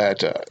 though, is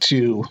that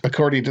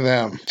according to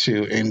them,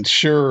 to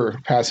ensure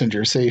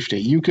passenger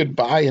safety, you could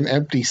buy an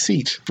empty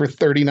seat for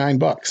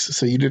 $39,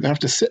 so you didn't have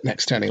to sit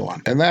next to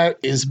anyone. And that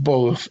is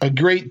both a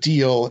great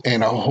deal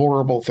and a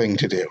horrible thing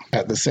to do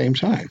at the same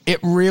time. It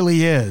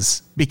really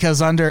is,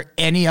 because under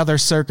any other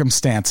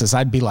circumstances,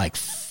 I'd be like,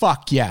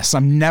 fuck yes,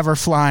 I'm never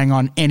flying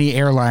on any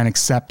airline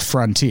except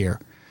Frontier.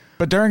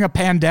 But during a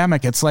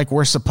pandemic, it's like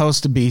we're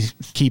supposed to be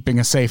keeping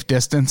a safe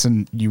distance,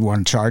 and you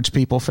want to charge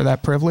people for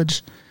that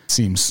privilege.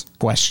 seems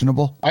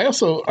questionable. I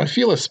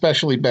feel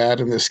especially bad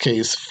in this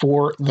case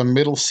for the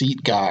middle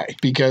seat guy,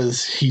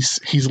 because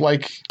he's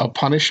like a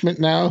punishment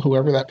now,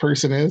 whoever that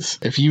person is.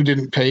 If you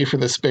didn't pay for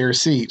the spare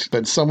seat,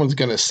 then someone's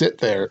going to sit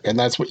there, and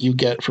that's what you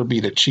get for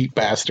being a cheap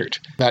bastard.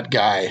 That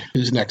guy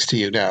who's next to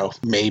you now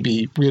may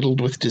be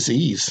riddled with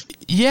disease.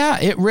 Yeah,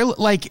 it really,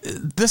 like,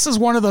 this is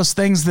one of those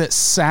things that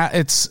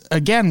it's,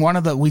 again,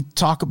 we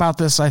talk about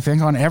this, I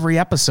think, on every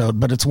episode,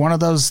 but it's one of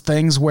those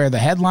things where the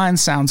headline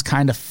sounds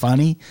kind of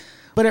funny,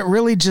 but it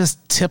really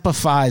just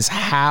typifies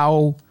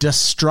how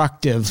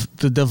destructive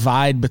the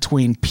divide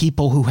between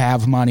people who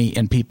have money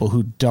and people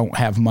who don't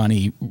have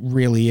money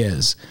really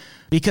is.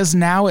 Because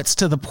now it's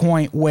to the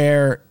point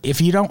where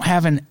if you don't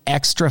have an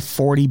extra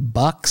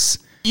 $40,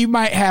 you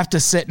might have to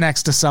sit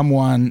next to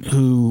someone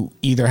who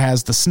either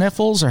has the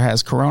sniffles or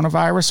has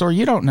coronavirus, or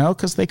you don't know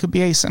because they could be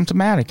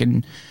asymptomatic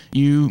and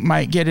you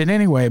might get it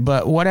anyway.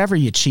 But whatever,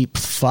 you cheap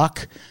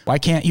fuck. Why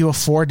can't you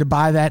afford to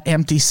buy that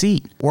empty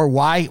seat? Or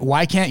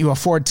why can't you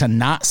afford to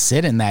not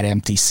sit in that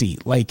empty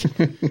seat? Like,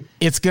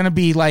 it's going to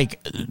be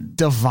like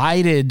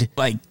divided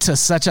like to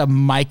such a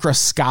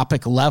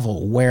microscopic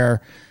level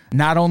where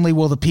not only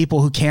will the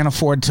people who can't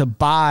afford to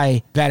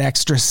buy that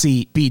extra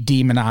seat be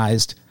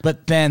demonized,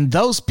 but then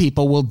those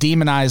people will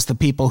demonize the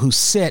people who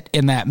sit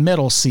in that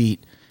middle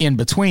seat in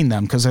between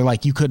them because they're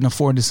like, you couldn't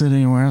afford to sit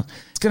anywhere else.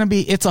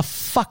 It's a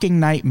fucking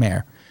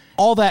nightmare.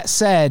 All that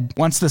said,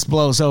 once this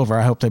blows over,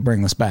 I hope they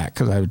bring this back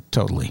because I would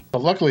totally.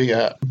 Well, luckily,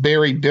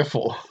 Barry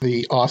Biffle,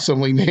 the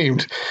awesomely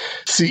named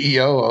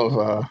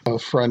CEO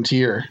of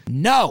Frontier.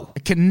 No,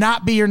 it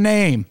cannot be your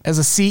name as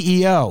a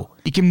CEO.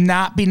 You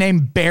cannot be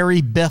named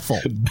Barry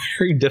Biffle.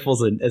 Barry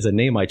Biffle is a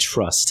name I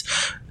trust.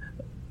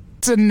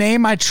 It's a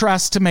name I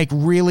trust to make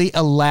really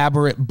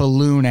elaborate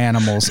balloon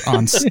animals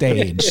on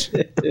stage.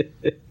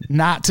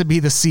 Not to be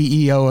the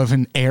CEO of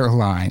an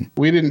airline.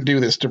 We didn't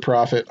do this to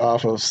profit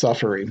off of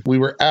suffering. We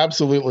were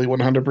absolutely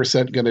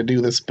 100% going to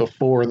do this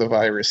before the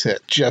virus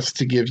hit, just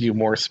to give you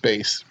more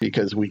space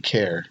because we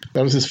care.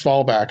 That was his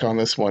fallback on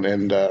this one,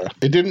 and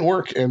it didn't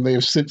work, and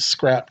they've since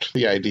scrapped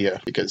the idea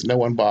because no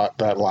one bought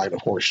that line of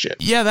horseshit.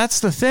 Yeah, that's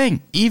the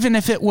thing. Even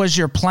if it was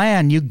your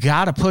plan, you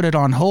got to put it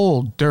on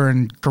hold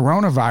during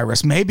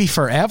coronavirus, maybe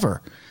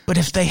forever. But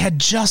if they had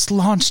just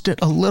launched it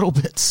a little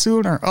bit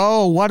sooner,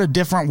 oh, what a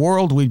different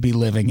world we'd be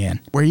living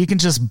in, where you can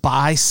just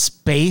buy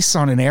space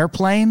on an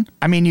airplane.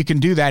 I mean, you can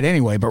do that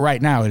anyway, but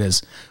right now it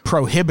is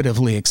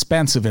prohibitively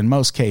expensive in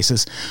most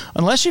cases.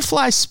 Unless you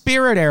fly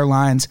Spirit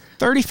Airlines,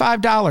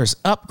 $35,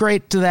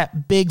 upgrade to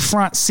that big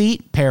front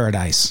seat,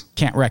 paradise.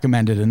 Can't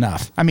recommend it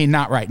enough. I mean,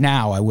 not right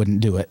now, I wouldn't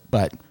do it,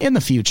 but in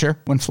the future,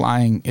 when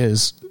flying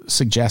is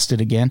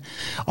suggested again.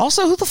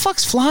 Also, who the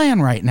fuck's flying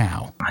right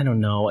now? I don't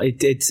know. I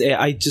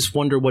just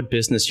wonder what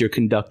business you're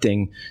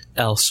conducting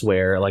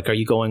elsewhere. Like, are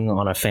you going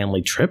on a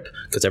family trip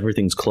because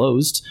everything's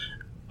closed?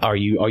 Are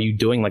you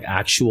doing like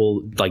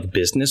actual like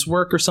business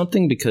work or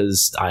something?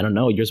 Because I don't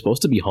know. You're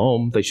supposed to be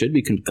home. They should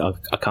be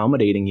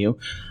accommodating you.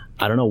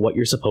 I don't know what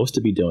you're supposed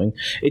to be doing.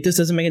 It just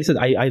doesn't make any sense.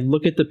 I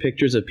look at the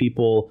pictures of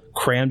people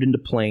crammed into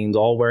planes,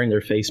 all wearing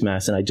their face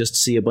masks, and I just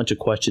see a bunch of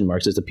question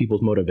marks as to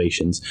people's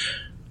motivations.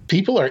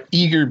 People are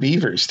eager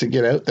beavers to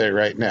get out there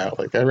right now.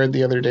 Like, I read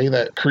the other day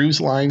that cruise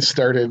lines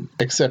started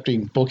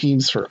accepting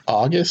bookings for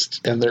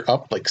August, and they're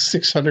up like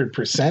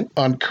 600%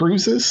 on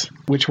cruises,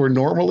 which were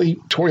normally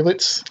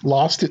toilets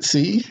lost at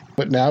sea.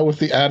 But now with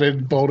the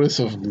added bonus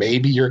of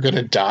maybe you're going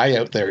to die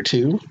out there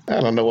too.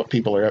 I don't know what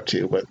people are up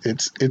to, but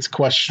it's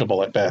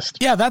questionable at best.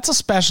 Yeah, that's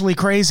especially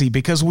crazy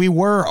because we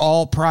were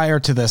all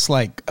prior to this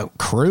like a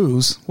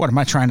cruise. What, am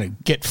I trying to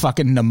get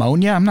fucking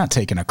pneumonia? I'm not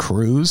taking a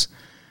cruise.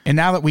 And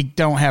now that we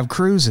don't have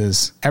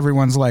cruises,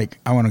 everyone's like,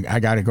 I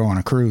got to go on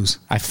a cruise.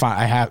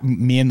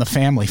 Me and the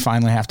family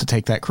finally have to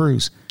take that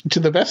cruise. To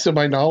the best of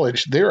my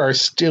knowledge, there are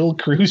still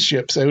cruise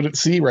ships out at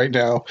sea right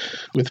now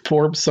with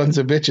poor sons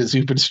of bitches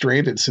who've been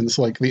stranded since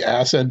like the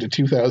ass end of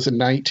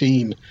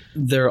 2019.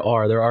 There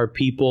are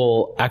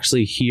people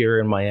actually here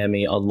in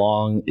Miami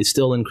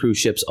still in cruise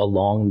ships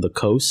along the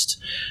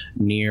coast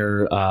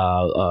near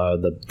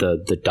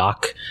the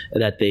dock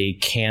that they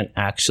can't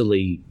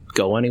actually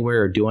go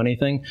anywhere or do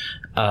anything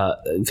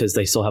because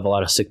they still have a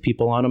lot of sick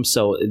people on them.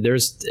 So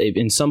there's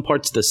in some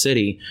parts of the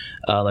city,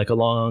 like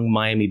along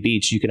Miami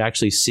Beach, you can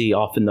actually see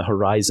off in the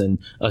horizon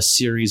a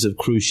series of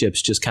cruise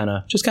ships just kind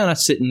of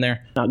sitting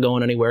there, not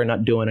going anywhere,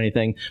 not doing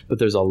anything. But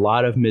there's a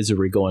lot of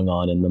misery going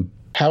on in them.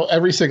 How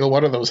every single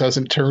one of those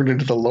hasn't turned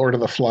into the Lord of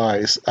the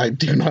Flies, I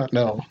do not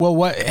know. Well,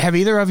 what have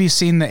either of you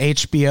seen the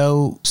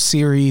HBO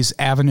series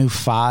Avenue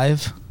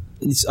 5?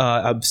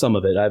 Some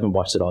of it. I haven't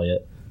watched it all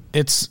yet.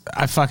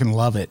 I fucking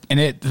love it. And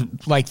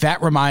that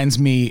reminds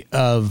me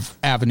of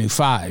Avenue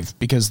 5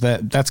 because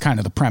that's kind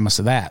of the premise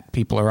of that.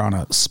 People are on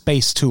a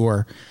space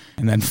tour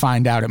and then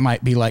find out it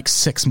might be like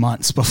 6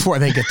 months before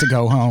they get to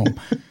go home.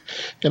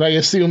 And I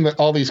assume that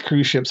all these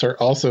cruise ships are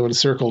also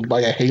encircled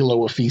by a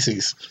halo of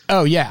feces.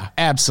 Oh, yeah,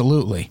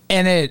 absolutely.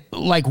 And it,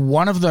 like,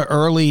 one of the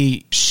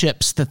early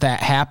ships that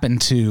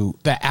happened to,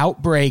 the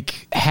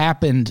outbreak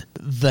happened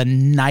the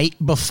night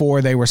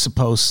before they were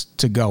supposed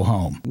to go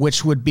home,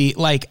 which would be,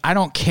 like, I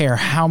don't care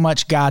how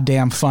much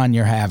goddamn fun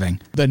you're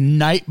having. The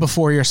night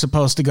before you're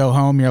supposed to go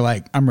home, you're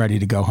like, I'm ready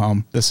to go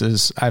home.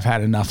 I've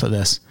had enough of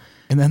this.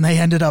 And then they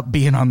ended up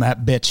being on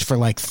that bitch for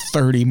like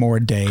 30 more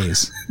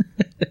days.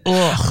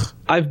 Ugh.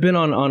 I've been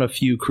on a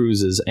few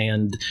cruises,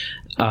 and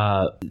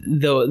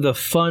the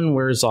fun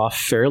wears off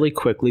fairly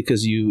quickly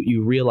because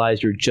you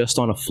realize you're just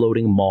on a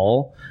floating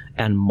mall,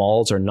 and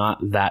malls are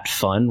not that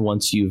fun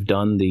once you've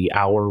done the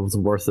hour's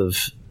worth of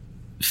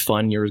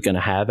fun you're going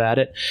to have at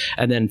it.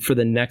 And then for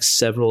the next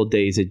several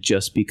days, it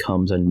just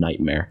becomes a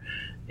nightmare.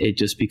 It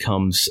just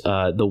becomes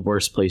the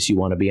worst place you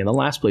want to be and the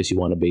last place you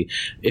want to be.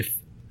 If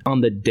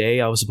on the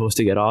day I was supposed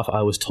to get off,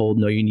 I was told,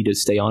 no, you need to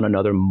stay on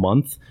another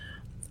month.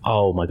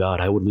 Oh my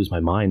God, I would lose my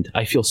mind.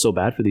 I feel so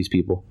bad for these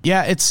people.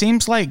 Yeah, it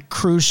seems like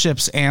cruise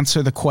ships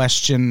answer the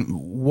question,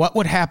 what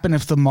would happen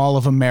if the Mall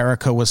of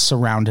America was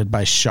surrounded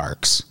by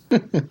sharks?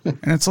 And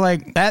it's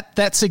like,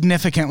 that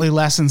significantly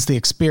lessens the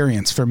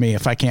experience for me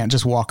if I can't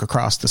just walk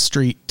across the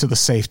street to the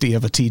safety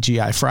of a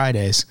TGI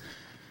Fridays.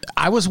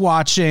 I was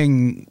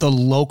watching the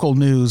local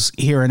news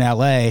here in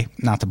LA,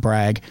 not to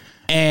brag,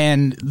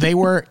 and they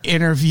were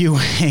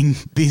interviewing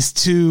these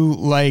two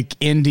like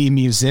indie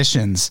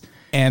musicians,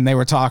 and they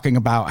were talking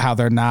about how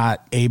they're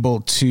not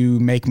able to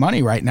make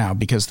money right now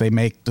because they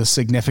make the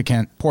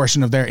significant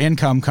portion of their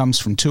income comes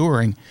from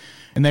touring.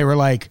 And they were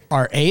like,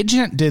 our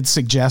agent did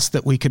suggest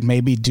that we could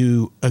maybe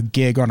do a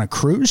gig on a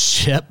cruise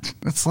ship.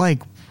 It's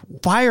like,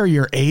 fire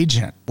your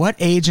agent. What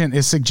agent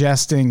is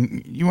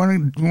suggesting you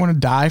want to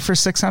die for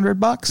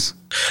 $600?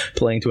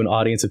 Playing to an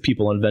audience of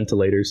people on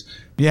ventilators.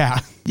 Yeah.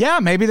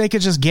 Maybe they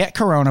could just get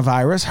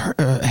coronavirus,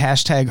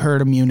 hashtag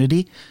herd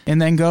immunity, and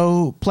then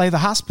go play the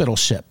hospital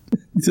ship.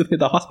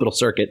 The hospital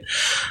circuit.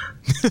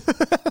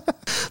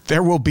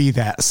 There will be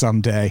that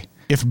someday.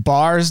 If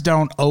bars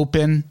don't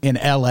open in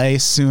LA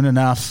soon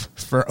enough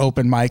for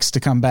open mics to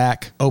come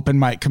back, open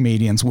mic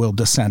comedians will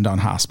descend on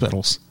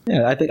hospitals.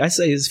 Yeah, I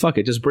say fuck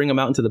it. Just bring them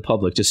out into the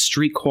public. Just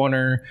street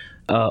corner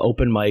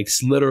open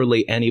mics.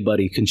 Literally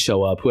anybody can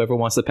show up. Whoever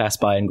wants to pass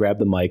by and grab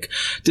the mic.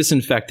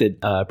 Disinfected.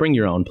 Bring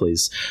your own,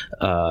 please.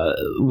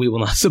 We will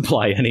not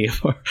supply any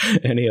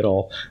at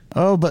all.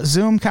 Oh, but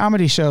Zoom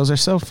comedy shows are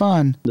so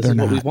fun. This is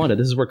what we wanted.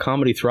 This is where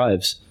comedy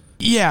thrives.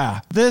 Yeah,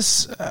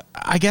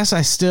 I guess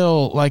I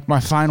still, like, my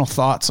final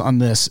thoughts on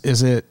this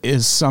is it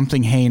is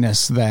something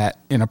heinous that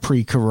in a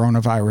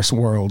pre-coronavirus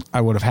world I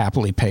would have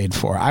happily paid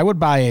for. I would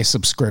buy a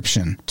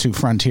subscription to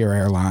Frontier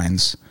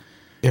Airlines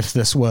if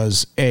this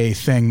was a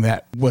thing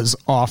that was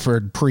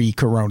offered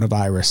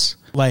pre-coronavirus.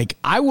 Like,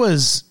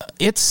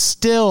 it's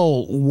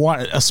still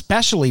one,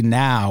 especially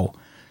now,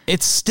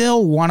 it's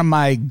still one of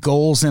my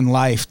goals in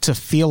life to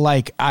feel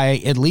like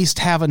I at least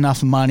have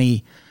enough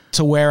money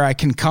to where I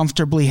can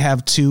comfortably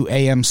have 2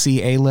 AMC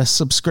A-list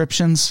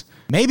subscriptions,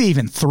 maybe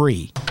even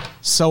 3.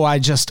 So I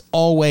just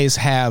always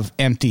have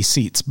empty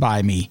seats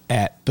by me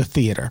at the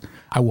theater.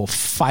 I will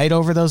fight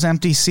over those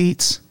empty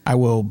seats. I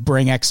will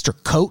bring extra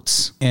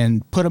coats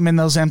and put them in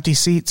those empty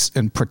seats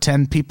and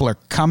pretend people are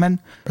coming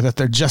or that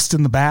they're just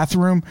in the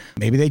bathroom.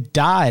 Maybe they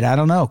died. I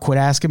don't know. Quit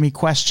asking me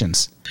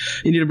questions.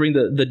 You need to bring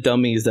the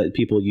dummies that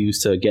people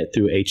use to get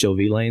through HOV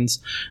lanes.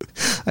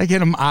 I get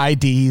them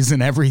IDs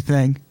and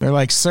everything. They're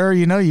like, sir,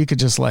 you could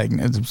just like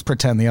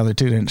pretend the other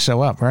 2 didn't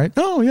show up, right?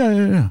 Oh,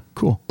 yeah.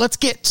 Cool. Let's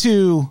get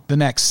to the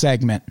next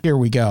segment. Here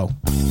we go.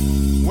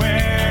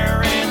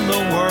 Where in the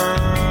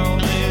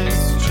world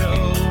is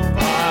Joe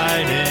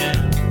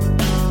Biden?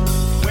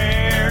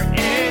 Where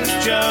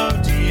is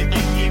Joe? Do you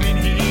think even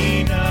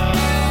he knows?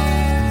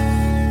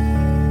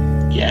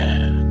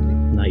 Yeah.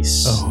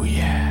 Nice. Oh,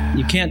 yeah.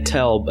 You can't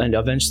tell, and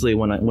eventually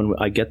when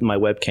I get my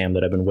webcam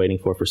that I've been waiting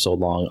for so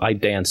long, I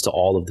dance to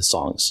all of the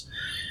songs.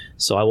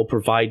 So I will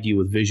provide you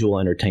with visual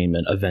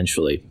entertainment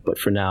eventually, but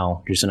for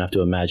now, you're just gonna have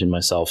to imagine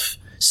myself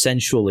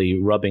sensually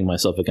rubbing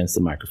myself against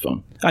the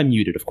microphone. I'm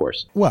muted, of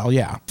course. Well,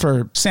 yeah,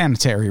 for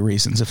sanitary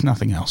reasons, if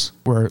nothing else.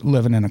 We're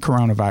living in a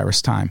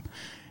coronavirus time.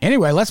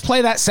 Anyway, let's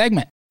play that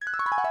segment.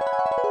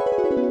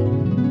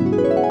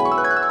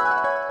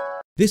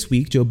 This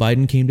week, Joe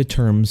Biden came to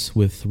terms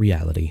with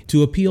reality.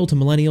 To appeal to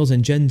millennials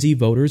and Gen Z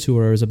voters who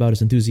are about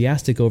as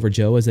enthusiastic over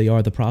Joe as they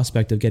are the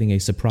prospect of getting a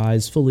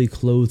surprise, fully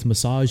clothed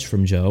massage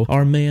from Joe,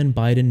 our man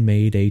Biden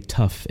made a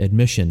tough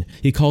admission.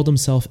 He called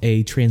himself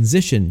a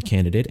transition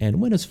candidate and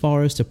went as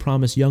far as to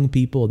promise young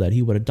people that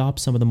he would adopt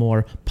some of the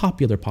more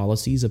popular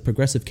policies of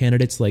progressive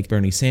candidates like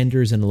Bernie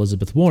Sanders and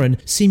Elizabeth Warren,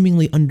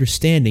 seemingly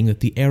understanding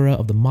that the era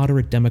of the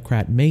moderate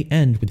Democrat may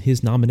end with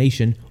his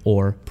nomination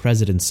or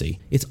presidency.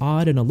 It's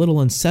odd and a little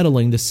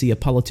unsettling to see a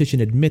politician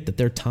admit that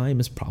their time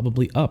is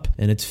probably up.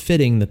 And it's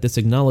fitting that this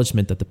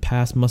acknowledgement that the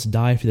past must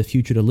die for the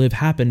future to live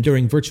happened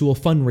during virtual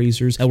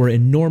fundraisers that were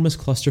enormous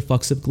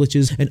clusterfucks of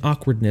glitches and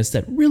awkwardness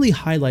that really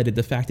highlighted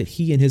the fact that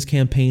he and his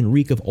campaign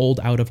reek of old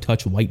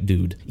out-of-touch white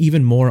dude.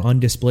 Even more on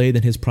display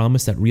than his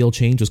promise that real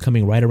change was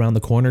coming right around the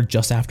corner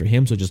just after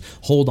him, so just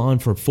hold on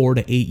for 4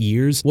 to 8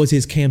 years, was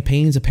his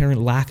campaign's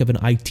apparent lack of an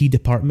IT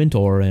department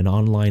or an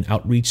online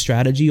outreach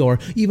strategy, or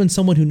even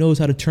someone who knows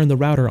how to turn the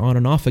router on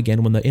and off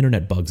again when the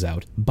internet bugs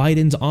out.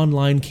 Biden's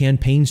online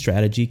campaign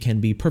strategy can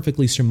be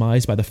perfectly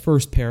surmised by the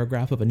first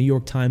paragraph of a New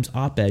York Times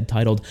op-ed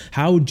titled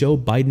 "How Joe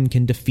Biden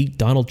Can Defeat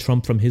Donald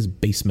Trump from His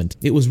Basement."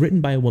 It was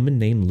written by a woman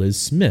named Liz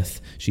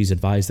Smith. She's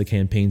advised the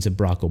campaigns of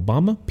Barack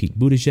Obama, Pete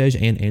Buttigieg,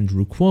 and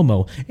Andrew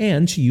Cuomo,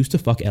 and she used to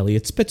fuck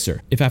Eliot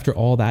Spitzer. If after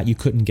all that you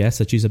couldn't guess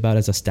that she's about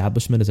as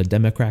establishment as a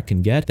Democrat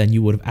can get, then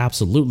you would have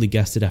absolutely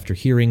guessed it after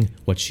hearing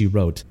what she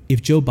wrote.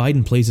 If Joe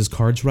Biden plays his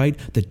cards right,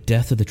 the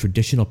death of the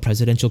traditional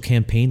presidential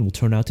campaign will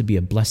turn out to be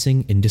a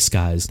blessing in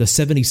disguise. The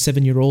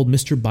 77-year-old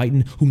Mr.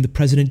 Biden, whom the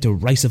president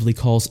derisively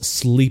calls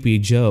Sleepy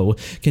Joe,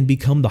 can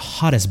become the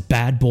hottest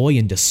bad boy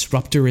and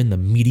disruptor in the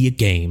media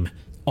game.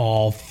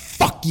 Oh,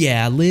 fuck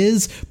yeah,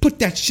 Liz. Put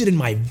that shit in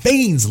my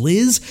veins,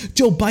 Liz.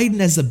 Joe Biden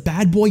as the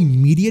bad boy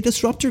media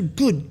disruptor?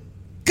 Good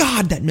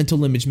God, that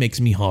mental image makes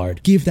me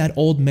hard. Give that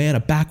old man a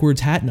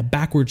backwards hat and a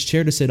backwards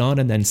chair to sit on,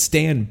 and then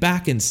stand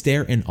back and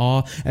stare in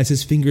awe as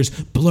his fingers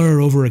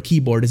blur over a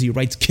keyboard as he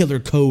writes killer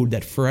code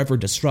that forever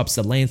disrupts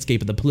the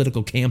landscape of the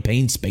political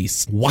campaign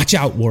space. Watch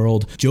out,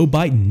 world. Joe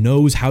Biden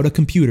knows how to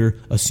computer,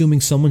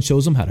 assuming someone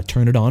shows him how to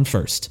turn it on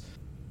first.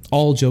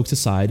 All jokes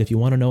aside, if you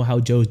want to know how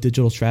Joe's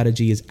digital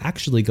strategy is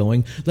actually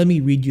going, let me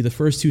read you the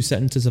first 2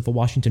 sentences of a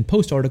Washington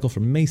Post article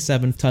from May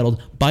 7th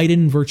titled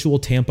 "Biden Virtual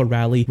Tampa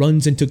Rally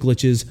Runs into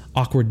Glitches,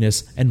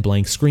 Awkwardness, and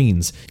Blank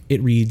Screens."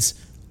 It reads,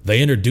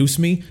 "They introduce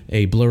me?"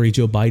 a blurry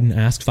Joe Biden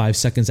asked 5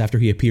 seconds after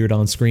he appeared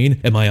on screen.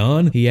 "Am I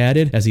on?" he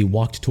added as he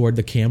walked toward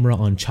the camera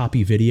on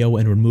choppy video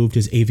and removed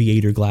his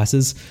aviator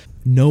glasses.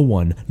 No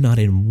one, not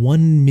in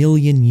 1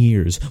 million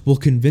years, will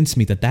convince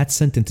me that that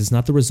sentence is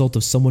not the result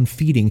of someone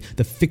feeding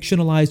the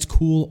fictionalized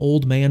cool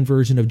old man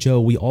version of Joe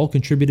we all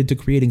contributed to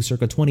creating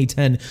circa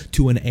 2010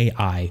 to an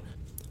AI.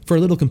 For a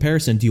little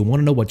comparison, do you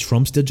want to know what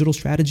Trump's digital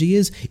strategy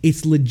is?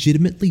 It's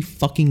legitimately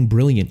fucking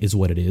brilliant is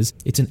what it is.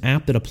 It's an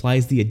app that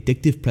applies the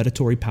addictive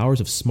predatory powers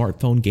of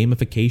smartphone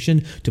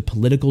gamification to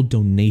political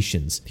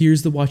donations.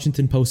 Here's the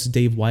Washington Post's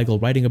Dave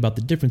Weigel writing about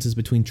the differences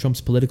between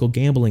Trump's political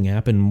gambling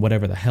app and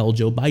whatever the hell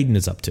Joe Biden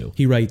is up to.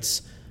 He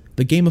writes,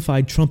 "The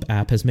gamified Trump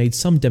app has made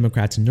some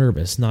Democrats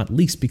nervous, not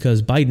least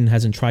because Biden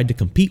hasn't tried to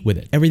compete with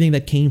it. Everything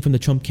that came from the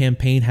Trump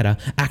campaign had a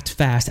act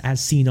fast, as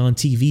seen on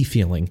TV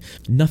feeling.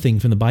 Nothing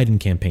from the Biden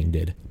campaign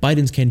did.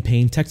 Biden's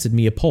campaign texted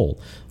me a poll.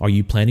 Are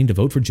you planning to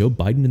vote for Joe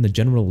Biden in the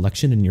general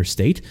election in your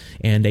state?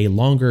 And a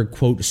longer,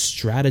 quote,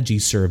 strategy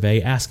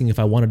survey asking if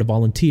I wanted to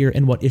volunteer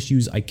and what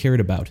issues I cared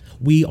about.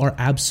 We are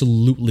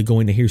absolutely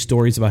going to hear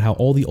stories about how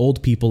all the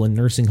old people in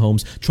nursing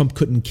homes Trump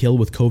couldn't kill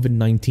with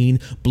COVID-19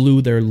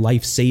 blew their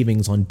life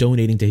savings on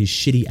donating to his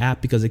shitty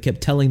app because it kept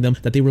telling them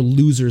that they were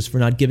losers for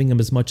not giving him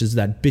as much as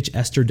that bitch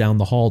Esther down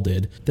the hall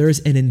did. There is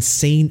an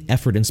insane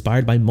effort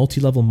inspired by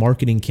multi-level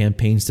marketing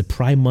campaigns to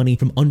pry money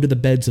from under the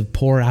beds of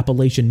poor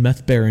Appalachian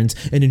meth barons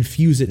and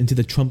infuse it into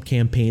the Trump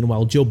campaign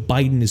while Joe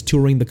Biden is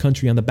touring the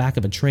country on the back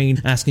of a train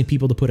asking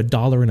people to put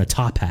 $1 in a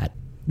top hat.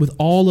 With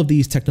all of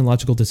these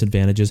technological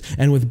disadvantages,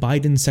 and with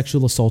Biden's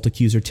sexual assault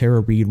accuser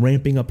Tara Reade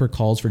ramping up her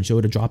calls for Joe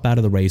to drop out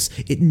of the race,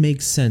 it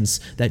makes sense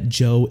that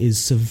Joe is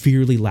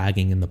severely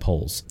lagging in the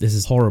polls. This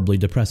is horribly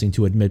depressing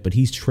to admit, but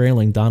he's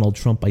trailing Donald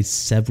Trump by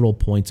several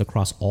points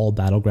across all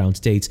battleground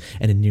states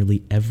and in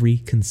nearly every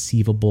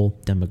conceivable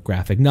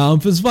demographic. No, I'm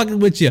just fucking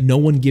with you. No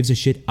one gives a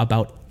shit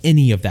about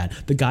any of that.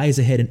 The guy is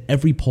ahead in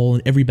every poll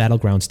in every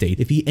battleground state.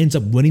 If he ends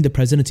up winning the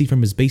presidency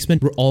from his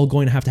basement, we're all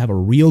going to have a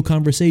real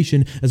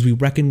conversation as we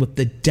reckon with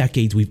the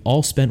decades we've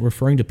all spent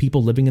referring to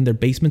people living in their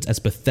basements as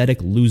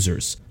pathetic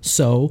losers.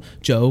 So,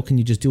 Joe, can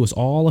you just do us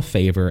all a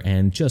favor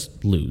and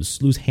just lose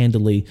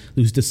handily,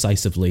 lose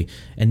decisively,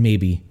 and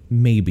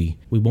maybe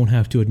we won't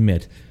have to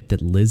admit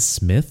that Liz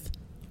Smith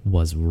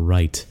was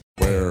right.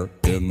 Where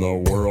in the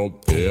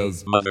world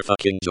is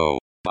motherfucking Joe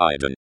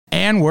Biden?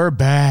 And we're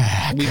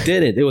back. We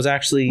did it. It was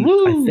actually,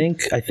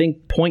 I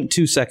think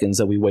 0.2 seconds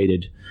that we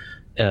waited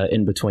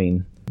in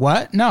between.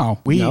 What? No.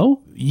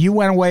 You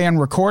went away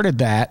and recorded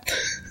that.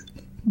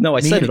 No,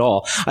 I said it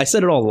all. I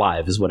said it all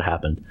live is what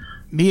happened.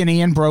 Me and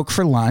Ian broke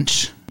for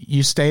lunch.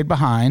 You stayed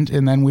behind,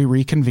 and then we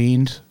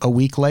reconvened a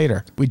week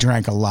later. We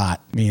drank a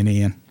lot, me and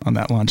Ian, on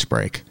that lunch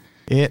break.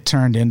 It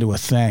turned into a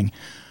thing.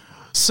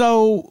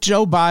 So,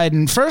 Joe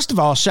Biden, first of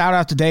all, shout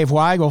out to Dave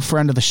Weigel,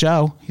 friend of the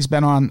show. He's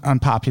been on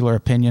Unpopular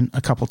Opinion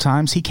a couple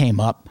times. He came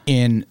up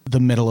in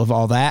the middle of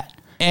all that.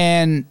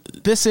 And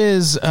this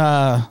is,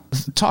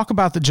 talk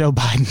about the Joe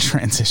Biden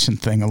transition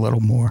thing a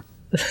little more.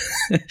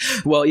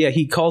 Well, yeah,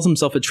 he calls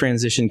himself a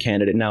transition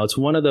candidate. Now, it's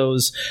one of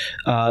those,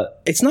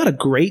 it's not a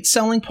great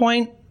selling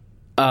point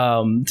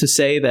to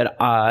say that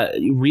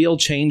real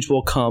change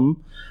will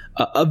come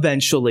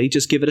eventually.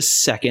 Just give it a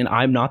second.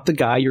 I'm not the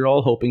guy you're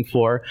all hoping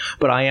for,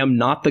 but I am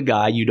not the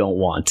guy you don't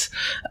want.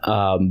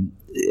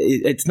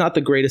 It's not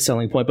the greatest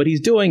selling point, but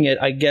he's doing it,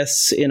 I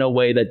guess, in a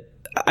way that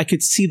I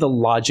could see the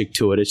logic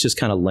to it. It's just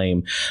kind of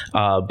lame.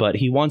 But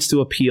he wants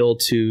to appeal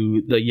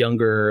to the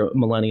younger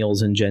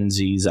millennials and Gen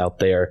Zs out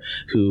there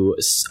who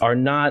are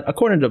not,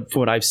 according to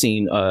what I've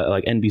seen,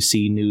 like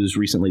NBC News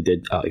recently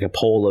did like a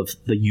poll of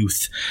the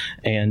youth.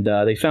 And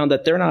they found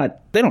that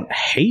they don't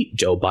hate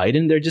Joe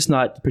Biden. They're just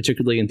not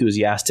particularly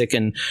enthusiastic.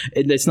 And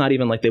it's not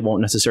even like they won't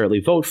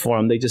necessarily vote for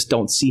him. They just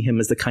don't see him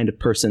as the kind of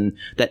person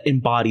that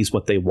embodies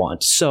what they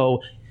want.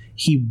 So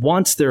he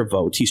wants their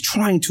vote. He's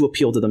trying to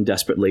appeal to them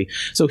desperately.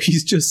 So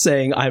he's just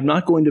saying, I'm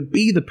not going to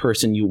be the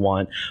person you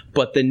want,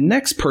 but the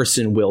next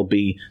person will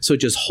be. So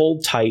just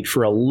hold tight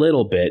for a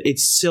little bit.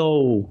 It's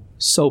so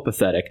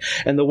pathetic.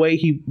 And the way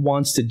he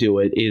wants to do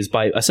it is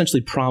by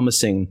essentially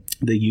promising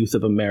the youth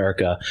of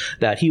America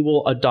that he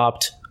will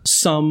adopt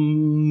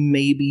some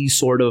maybe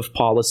sort of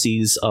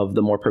policies of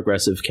the more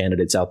progressive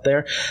candidates out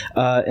there,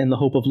 in the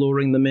hope of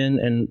luring them in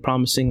and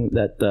promising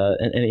that,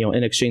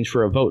 in exchange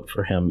for a vote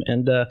for him.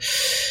 And,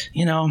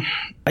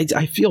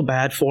 I feel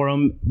bad for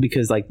him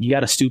because like you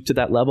got to stoop to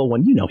that level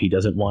when he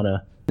doesn't want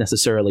to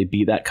necessarily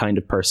be that kind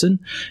of person.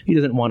 He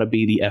doesn't want to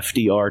be the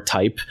FDR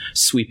type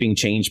sweeping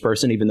change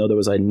person, even though there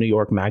was a New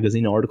York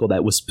Magazine article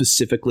that was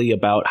specifically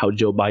about how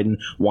Joe Biden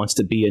wants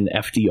to be an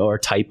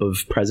FDR type of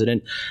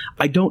president.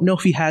 I don't know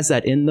if he has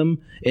that in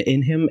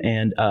him.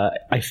 And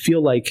I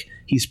feel like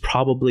he's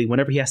probably,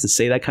 whenever he has to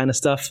say that kind of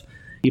stuff,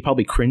 he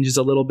probably cringes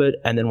a little bit.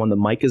 And then when the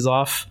mic is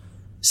off,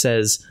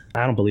 says,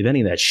 I don't believe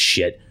any of that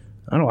shit.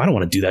 I don't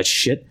want to do that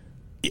shit.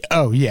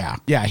 Oh, yeah.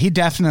 Yeah, he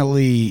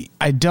definitely,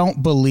 I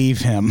don't believe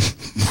him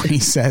when he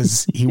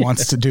says he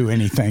wants to do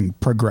anything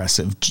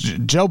progressive.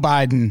 Joe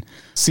Biden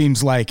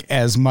seems like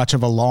as much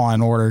of a law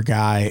and order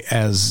guy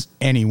as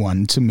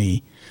anyone to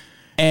me.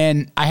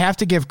 And I have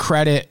to give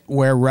credit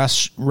where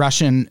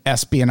Russian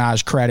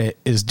espionage credit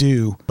is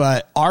due.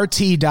 But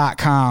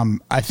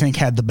RT.com, I think,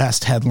 had the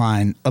best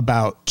headline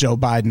about Joe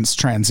Biden's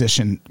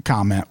transition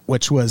comment,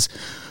 which was,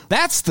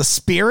 that's the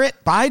spirit.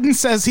 Biden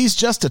says he's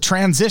just a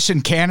transition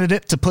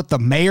candidate to put the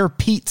Mayor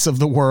Petes of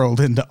the world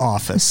into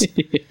office.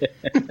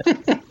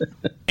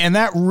 And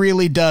that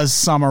really does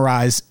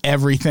summarize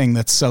everything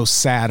that's so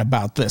sad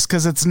about this,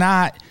 because it's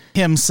not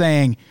him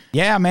saying,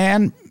 yeah,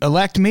 man,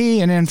 elect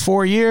me and in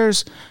 4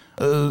 years,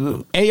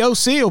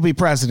 AOC will be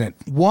president.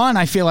 One,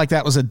 I feel like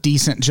that was a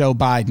decent Joe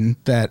Biden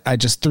that I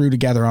just threw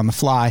together on the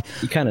fly.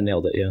 You kind of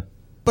nailed it, yeah.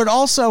 But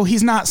also,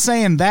 he's not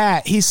saying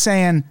that. He's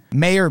saying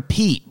Mayor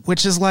Pete,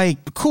 which is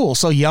like, cool.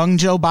 So young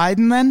Joe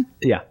Biden then?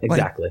 Yeah,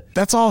 exactly. Like,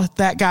 that's all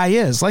that guy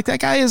is. Like, that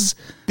guy is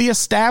the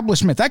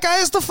establishment. That guy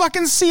is the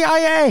fucking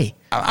CIA.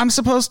 I'm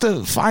supposed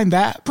to find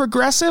that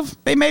progressive?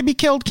 They maybe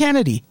killed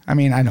Kennedy. I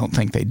mean, I don't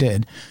think they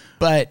did.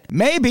 But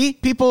maybe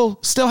people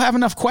still have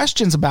enough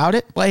questions about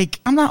it. Like,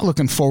 I'm not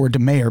looking forward to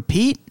Mayor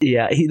Pete.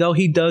 Yeah,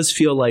 he does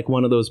feel like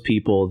one of those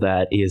people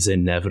that is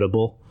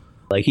inevitable.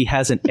 Like, he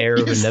has an air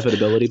of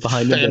inevitability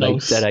behind him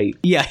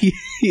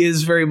he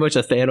is very much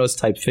a Thanos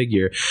type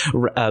figure,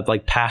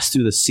 like passed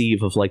through the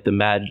sieve of like the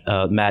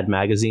Mad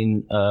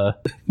Magazine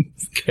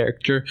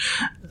character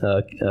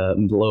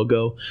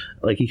logo.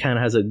 Like, he kind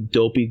of has a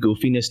dopey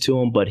goofiness to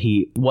him, but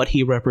what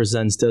he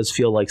represents does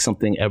feel like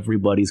something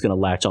everybody's going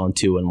to latch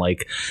onto in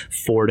like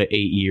 4 to 8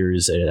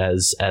 years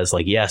as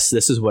like, yes,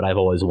 this is what I've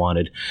always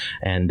wanted.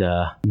 And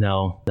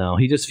no,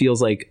 he just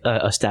feels like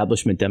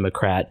establishment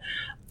Democrat,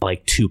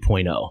 like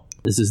 2.0.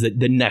 This is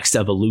the next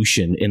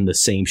evolution in the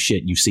same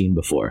shit you've seen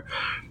before.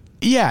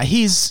 Yeah,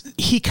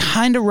 he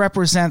kind of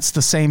represents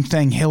the same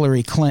thing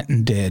Hillary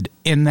Clinton did,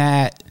 in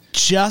that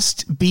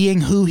just being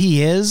who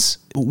he is,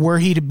 were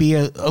he to be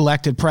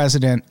elected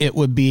president, it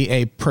would be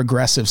a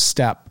progressive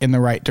step in the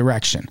right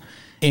direction.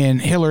 In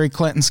Hillary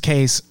Clinton's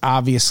case,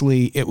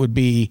 obviously, it would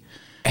be,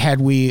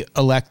 had we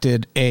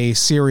elected a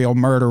serial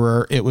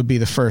murderer, it would be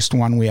the first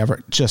one we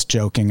ever, just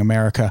joking,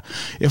 America.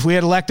 If we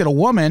had elected a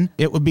woman,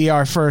 it would be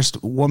our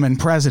first woman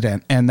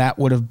president, and that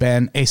would have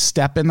been a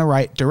step in the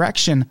right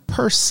direction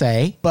per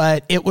se,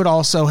 but it would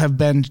also have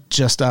been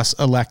just us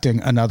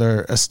electing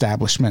another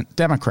establishment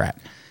Democrat.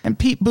 And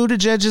Pete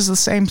Buttigieg is the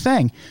same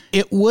thing.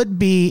 It would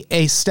be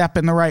a step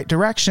in the right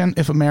direction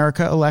if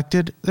America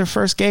elected their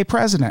first gay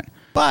president.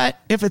 But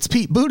if it's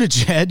Pete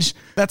Buttigieg,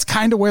 that's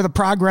kind of where the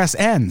progress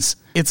ends.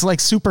 It's like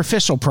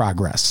superficial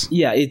progress.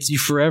 Yeah, it's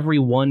for every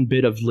one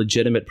bit of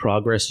legitimate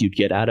progress you'd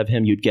get out of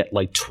him, you'd get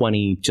like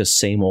 20 just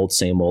same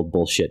old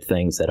bullshit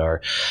things that are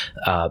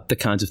the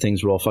kinds of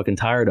things we're all fucking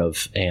tired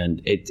of.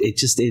 And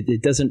he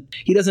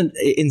doesn't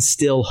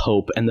instill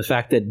hope. And the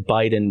fact that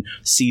Biden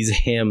sees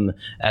him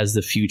as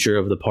the future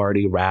of the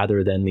party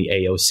rather than the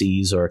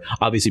AOCs, or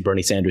obviously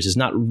Bernie Sanders is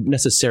not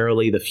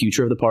necessarily the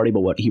future of the party,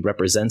 but what he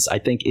represents, I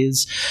think,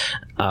 is,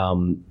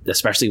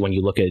 especially when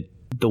you look at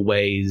the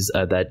ways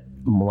that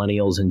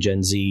millennials and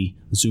Gen Z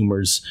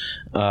Zoomers,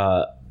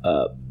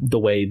 the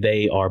way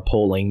they are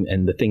polling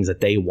and the things that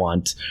they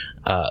want,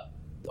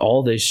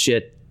 all this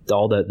shit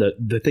all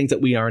the things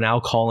that we are now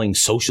calling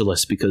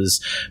socialists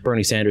because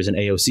Bernie Sanders and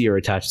AOC are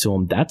attached to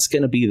him, that's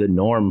going to be the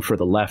norm for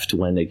the left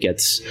when they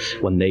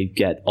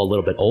get a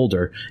little bit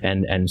older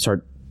and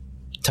start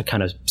to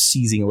kind of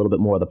seizing a little bit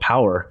more of the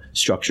power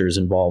structures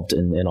involved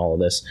in all of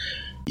this.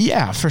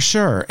 Yeah, for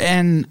sure.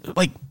 And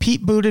like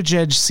Pete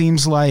Buttigieg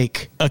seems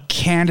like a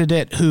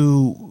candidate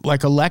who,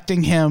 like,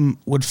 electing him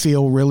would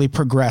feel really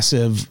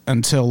progressive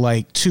until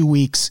like 2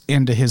 weeks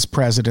into his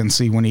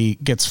presidency when he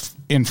gets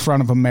in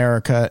front of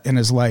America and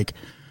is like,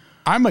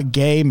 I'm a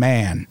gay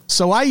man,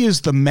 so I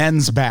use the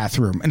men's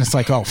bathroom. And it's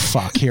like, oh,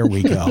 fuck, here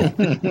we go.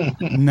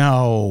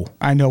 No,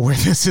 I know where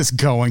this is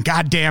going.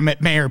 God damn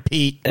it, Mayor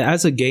Pete.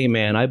 As a gay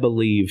man, I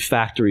believe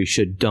factories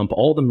should dump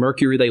all the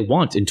mercury they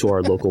want into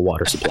our local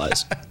water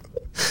supplies.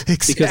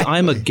 Exactly. Because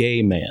I'm a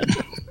gay man.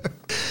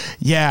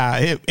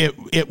 Yeah,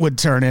 it would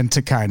turn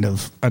into kind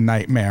of a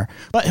nightmare.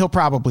 But he'll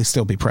probably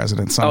still be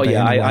president someday. Oh,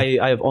 yeah, anyway.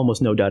 I have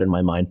almost no doubt in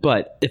my mind.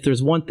 But if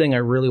there's one thing I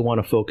really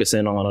want to focus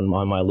in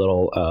on my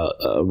little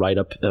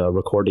write-up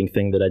recording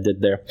thing that I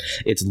did there,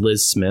 it's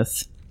Liz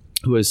Smith,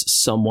 who is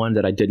someone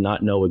that I did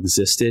not know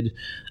existed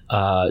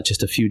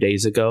just a few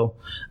days ago.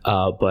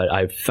 But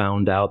I've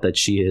found out that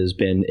she has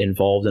been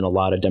involved in a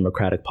lot of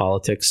Democratic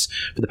politics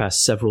for the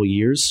past several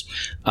years.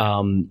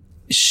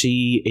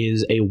 She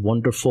is a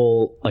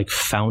wonderful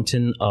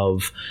fountain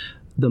of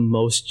the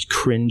most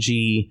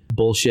cringy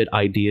bullshit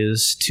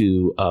ideas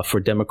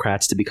for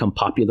Democrats to become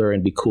popular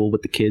and be cool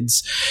with the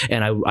kids.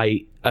 And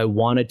I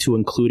wanted to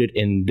include it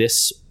in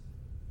this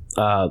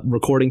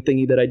recording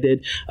thingy that I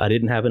did. I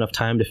didn't have enough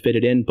time to fit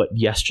it in, but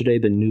yesterday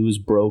the news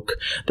broke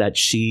that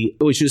she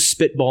was just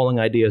spitballing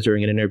ideas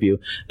during an interview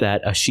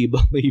that she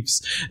believes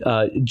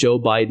Joe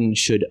Biden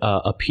should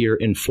appear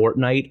in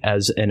Fortnite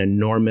as an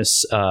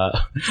enormous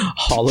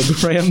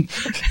hologram.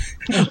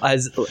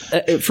 As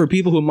for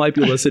people who might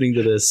be listening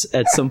to this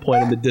at some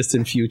point in the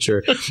distant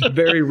future,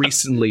 very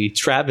recently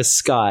Travis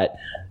Scott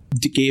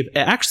gave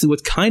actually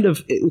what's kind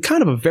of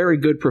a very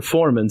good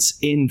performance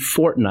in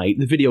Fortnite,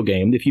 the video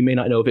game. If you may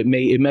not know, it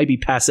may be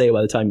passe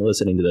by the time you're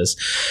listening to this,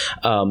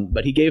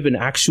 but he gave an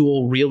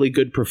actual really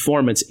good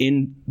performance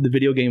in the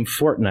video game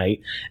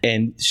Fortnite.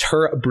 And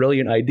her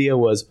brilliant idea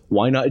was,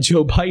 why not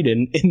Joe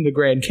Biden in the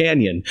Grand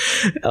Canyon,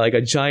 like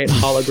a giant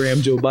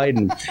hologram Joe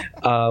Biden?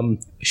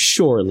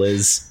 Sure,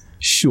 Liz.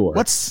 Sure.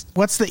 What's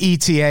the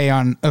ETA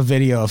on a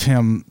video of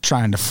him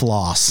trying to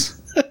floss?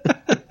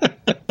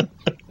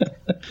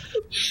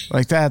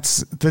 Like,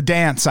 that's the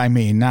dance, I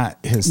mean,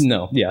 not his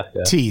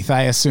teeth.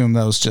 I assume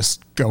those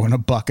just go in a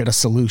bucket of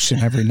solution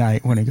every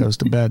night when he goes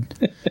to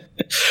bed.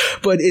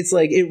 But it's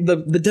like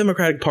the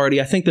Democratic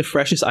Party, I think the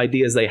freshest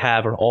ideas they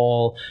have are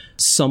all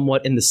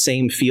somewhat in the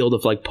same field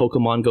of like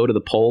Pokemon Go to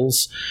the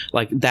polls.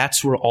 Like,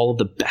 that's where all of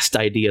the best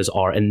ideas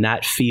are, in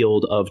that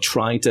field of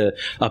trying to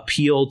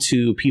appeal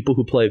to people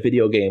who play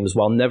video games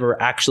while never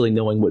actually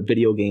knowing what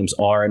video games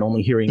are and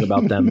only hearing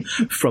about them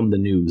from the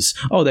news.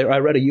 Oh, I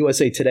read a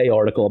USA Today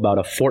article about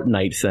a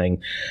Fortnite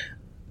thing.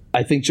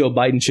 I think Joe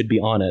Biden should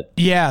be on it.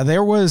 Yeah,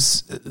 there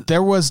was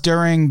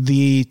during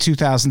the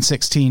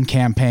 2016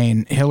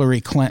 campaign, Hillary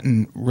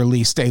Clinton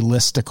released a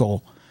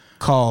listicle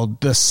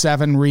called The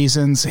 7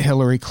 Reasons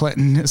Hillary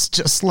Clinton is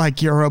Just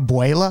Like Your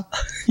Abuela.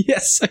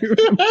 Yes, I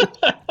remember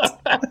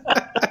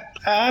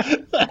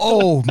that.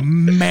 Oh,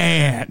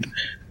 man.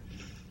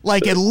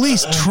 Like, at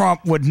least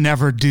Trump would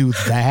never do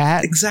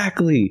that.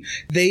 Exactly.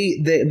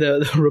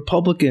 The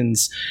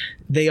Republicans,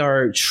 they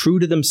are true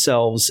to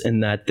themselves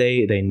in that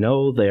they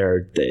know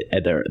they're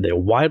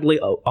widely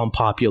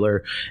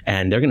unpopular,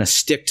 and they're going to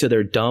stick to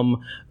their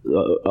dumb,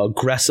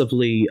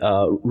 aggressively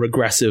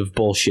regressive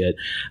bullshit.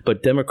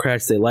 But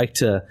Democrats, they like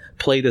to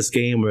play this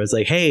game where it's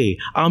like, hey,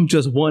 I'm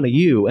just one of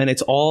you, and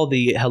it's all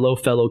the hello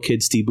fellow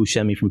kid Steve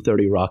Buscemi from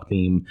 30 Rock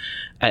meme,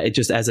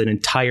 just as an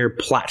entire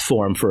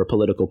platform for a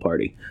political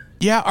party.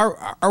 Yeah,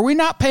 are we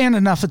not paying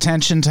enough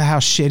attention to how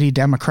shitty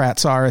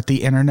Democrats are at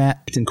the internet?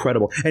 It's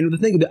incredible. And the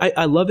thing,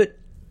 I love it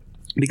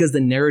because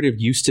the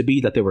narrative used to be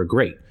that they were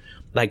great.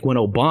 Like when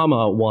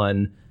Obama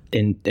won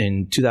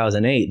in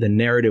 2008, the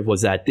narrative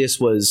was that this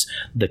was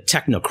the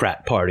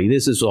technocrat party.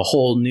 This is a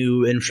whole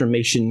new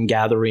information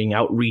gathering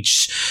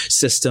outreach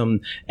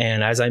system.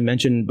 And as I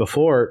mentioned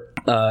before,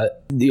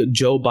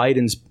 Joe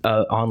Biden's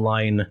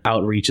online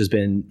outreach has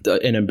been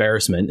an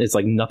embarrassment. It's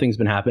like nothing's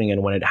been happening,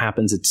 and when it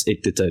happens,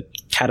 it's a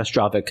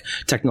catastrophic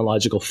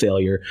technological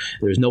failure.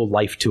 There's no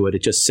life to it.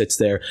 It just sits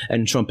there.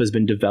 And Trump has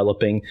been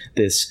developing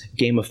this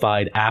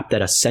gamified app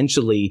that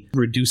essentially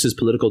reduces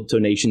political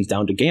donations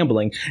down to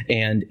gambling.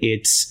 And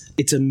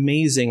it's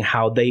amazing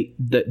how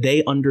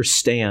they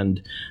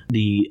understand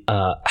the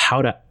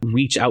how to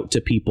reach out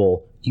to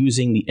people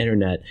using the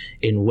internet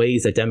in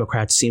ways that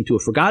Democrats seem to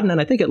have forgotten. And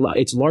I think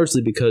it's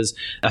largely because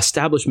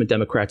establishment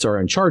Democrats are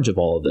in charge of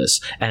all of this,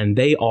 and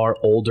they are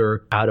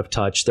older, out of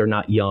touch. They're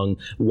not young.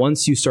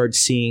 Once you start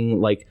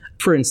seeing, like,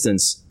 for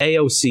instance,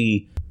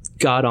 AOC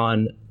got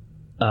on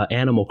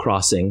Animal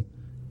Crossing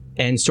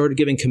and started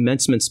giving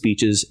commencement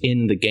speeches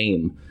in the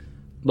game.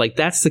 Like,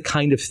 that's the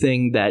kind of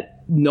thing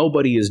that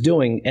nobody is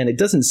doing, and it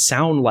doesn't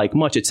sound like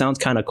much. It sounds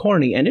kind of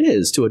corny, and it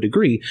is to a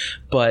degree,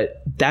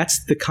 but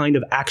that's the kind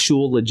of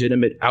actual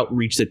legitimate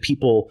outreach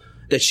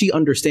that she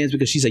understands,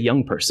 because she's a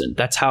young person.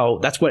 That's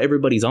what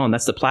everybody's on.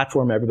 That's the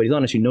platform everybody's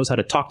on, and she knows how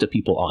to talk to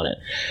people on it.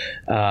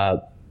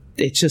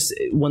 It's just,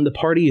 when the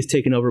party is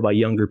taken over by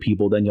younger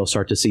people, then you'll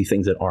start to see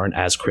things that aren't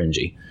as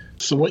cringy.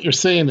 So what you're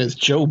saying is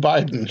Joe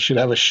Biden should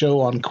have a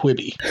show on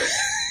Quibi.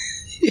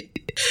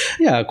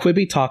 Yeah, a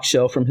Quibi talk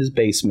show from his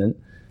basement.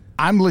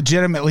 I'm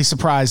legitimately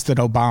surprised that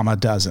Obama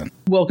doesn't.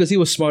 Well, because he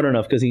was smart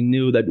enough, because he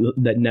knew that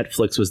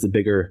Netflix was the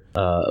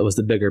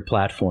bigger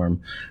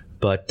platform.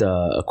 But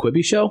a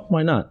Quibi show,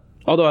 why not?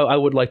 Although I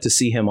would like to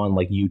see him on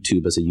like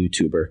YouTube as a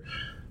YouTuber,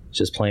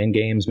 just playing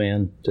games,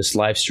 man, just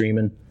live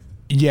streaming.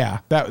 Yeah,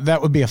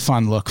 that would be a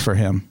fun look for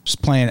him.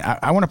 Just playing.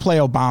 I want to play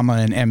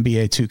Obama in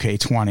NBA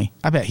 2K20.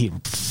 I bet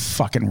he'd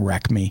fucking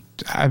wreck me.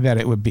 I bet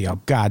it would be a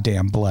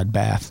goddamn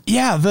bloodbath.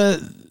 Yeah,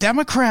 the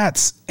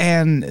Democrats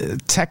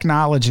and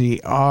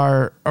technology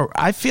are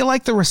I feel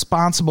like the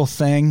responsible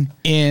thing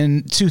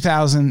in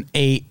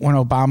 2008 when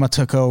Obama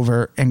took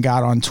over and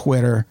got on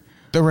Twitter.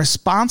 The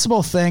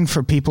responsible thing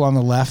for people on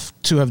the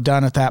left to have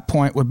done at that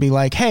point would be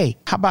like, hey,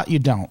 how about you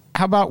don't?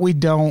 How about we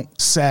don't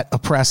set a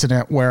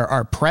precedent where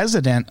our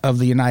president of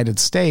the United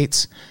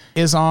States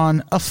is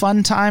on a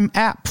fun time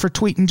app for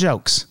tweeting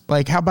jokes?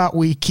 Like, how about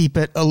we keep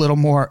it a little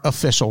more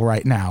official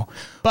right now?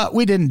 But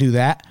we didn't do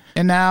that.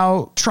 And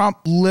now Trump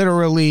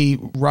literally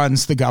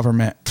runs the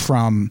government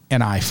from an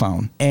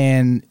iPhone,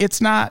 and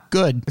it's not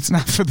good. It's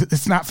not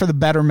for the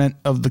betterment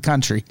of the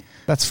country.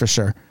 That's for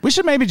sure. We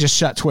should maybe just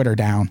shut Twitter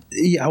down.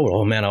 Yeah.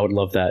 Oh man, I would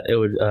love that. It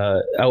would.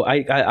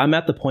 I'm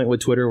at the point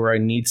with Twitter where I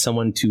need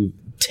someone to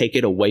take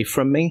it away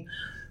from me,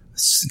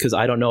 because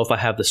I don't know if I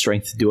have the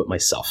strength to do it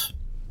myself.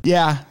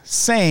 Yeah,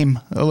 same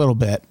a little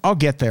bit. I'll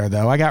get there,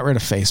 though. I got rid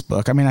of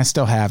Facebook. I mean, I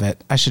still have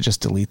it. I should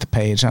just delete the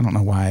page. I don't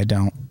know why I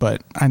don't,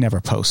 but I never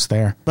post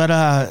there. But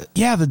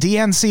yeah, the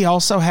DNC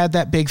also had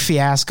that big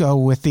fiasco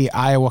with the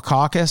Iowa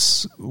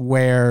caucus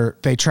where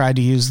they tried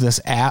to use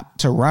this app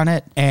to run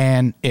it,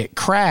 and it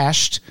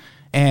crashed.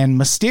 And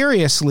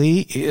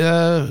mysteriously,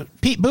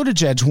 Pete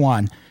Buttigieg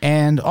won.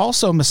 And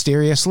also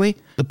mysteriously,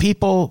 the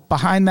people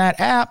behind that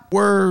app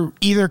were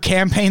either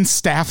campaign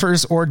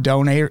staffers or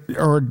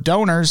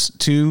donors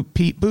to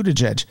Pete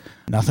Buttigieg.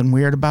 Nothing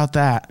weird about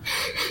that.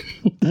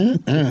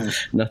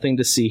 Nothing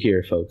to see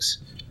here, folks.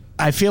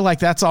 I feel like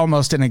that's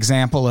almost an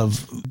example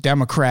of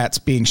Democrats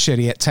being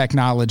shitty at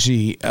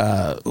technology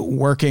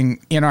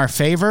working in our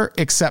favor,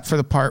 except for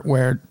the part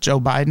where Joe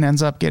Biden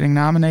ends up getting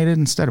nominated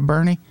instead of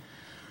Bernie.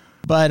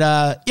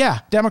 But yeah,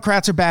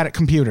 Democrats are bad at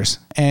computers,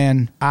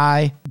 and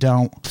I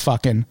don't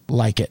fucking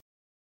like it.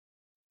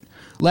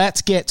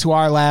 Let's get to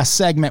our last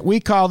segment. We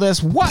call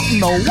this What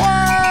in the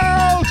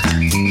World?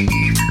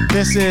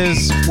 This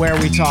is where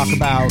we talk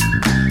about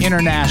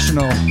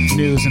international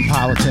news and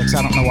politics.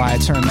 I don't know why I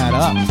turned that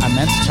up. I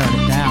meant to turn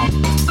it down,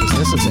 because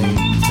this is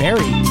a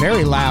very,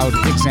 very loud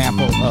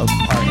example of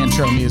our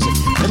intro music.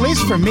 At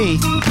least for me.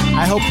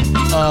 I hope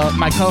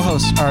my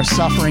co-hosts are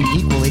suffering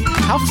equally.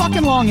 How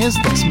fucking long is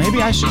this?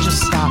 Maybe I should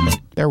just stop it.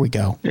 There we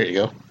go. There you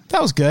go.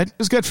 That was good. It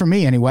was good for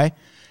me anyway.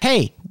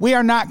 Hey, we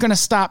are not going to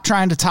stop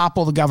trying to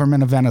topple the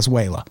government of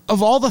Venezuela.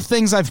 Of all the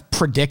things I've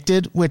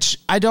predicted, which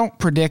I don't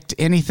predict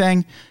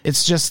anything,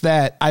 it's just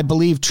that I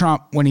believe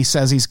Trump when he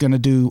says he's going to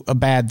do a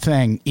bad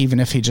thing, even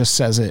if he just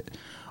says it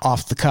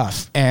off the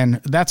cuff.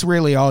 And that's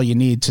really all you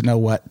need to know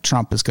what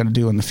Trump is going to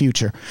do in the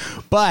future.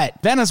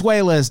 But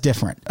Venezuela is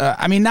different.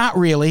 I mean, not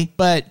really,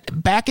 but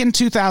back in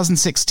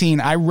 2016,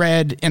 I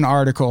read an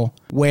article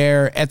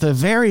where at the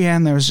very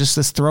end, there was just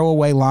this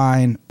throwaway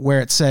line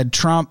where it said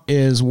Trump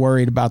is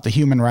worried about the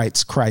human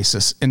rights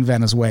crisis in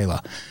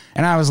Venezuela.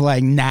 And I was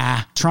like,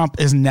 nah, Trump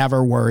is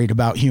never worried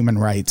about human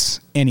rights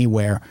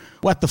anywhere.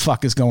 What the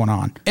fuck is going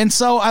on? And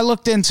so I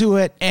looked into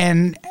it,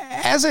 and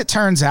as it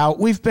turns out,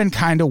 we've been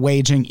kind of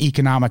waging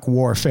economic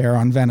warfare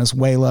on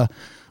Venezuela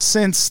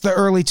since the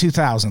early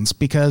 2000s,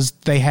 because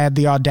they had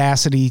the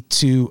audacity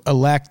to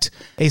elect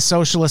a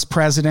socialist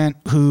president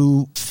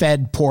who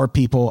fed poor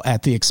people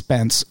at the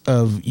expense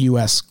of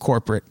U.S.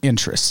 corporate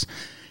interests.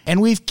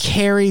 And we've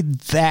carried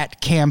that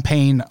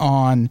campaign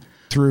on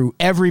through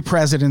every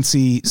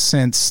presidency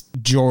since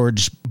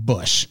George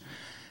Bush.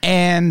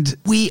 And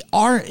we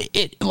are,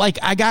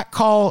 I got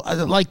called,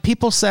 like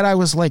people said I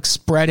was like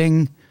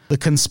spreading the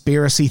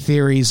conspiracy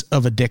theories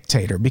of a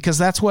dictator, because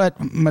that's what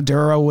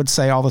Maduro would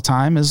say all the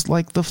time is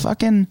like the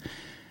fucking,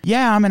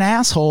 yeah, I'm an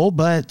asshole,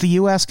 but the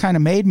U.S. kind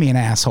of made me an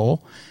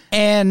asshole.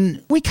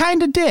 And we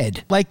kind of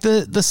did. Like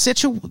the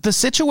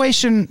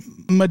situation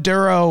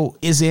Maduro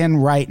is in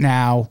right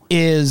now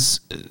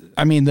is,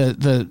 I mean,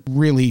 the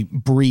really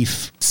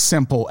brief,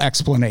 simple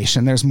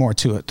explanation. There's more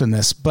to it than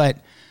this. But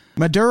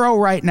Maduro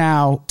right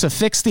now, to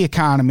fix the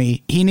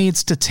economy, he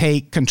needs to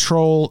take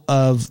control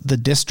of the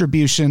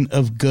distribution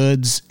of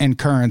goods and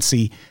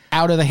currency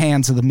out of the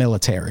hands of the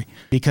military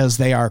because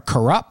they are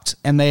corrupt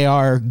and they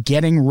are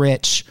getting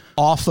rich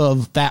off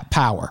of that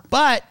power.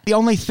 But the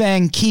only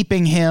thing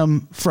keeping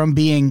him from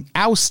being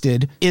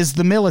ousted is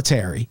the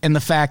military and the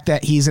fact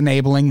that he's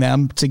enabling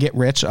them to get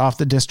rich off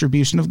the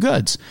distribution of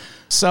goods.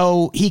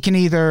 So he can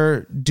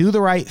either do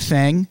the right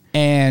thing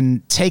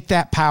and take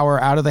that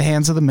power out of the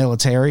hands of the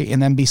military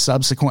and then be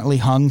subsequently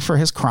hung for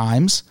his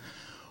crimes,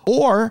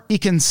 or he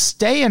can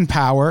stay in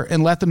power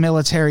and let the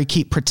military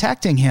keep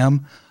protecting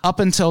him up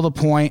until the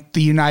point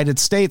the United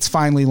States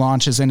finally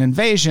launches an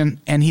invasion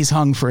and he's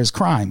hung for his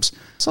crimes.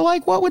 So,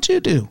 like, what would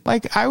you do?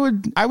 Like, I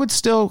would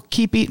still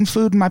keep eating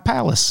food in my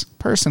palace,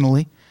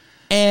 personally.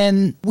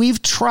 And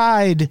we've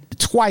tried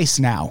twice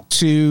now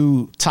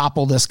to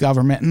topple this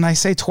government. And I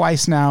say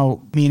twice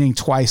now, meaning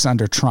twice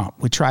under Trump.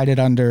 We tried it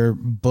under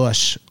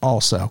Bush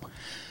also.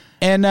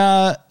 And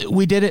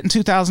we did it in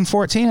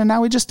 2014, and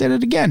now we just did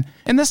it again.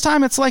 And this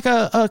time it's like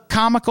a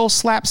comical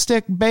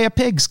slapstick Bay of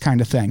Pigs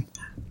kind of thing.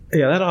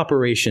 Yeah, that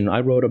operation,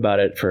 I wrote about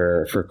it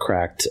for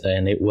Cracked,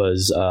 and it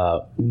was,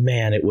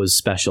 man, it was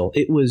special.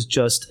 It was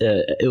just,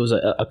 it was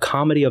a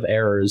comedy of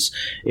errors.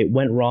 It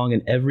went wrong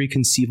in every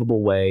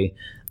conceivable way.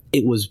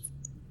 It was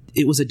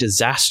a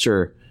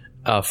disaster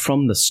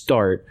from the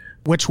start.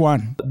 Which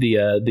one?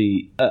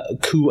 The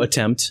coup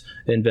attempt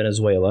in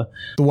Venezuela.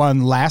 The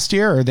one last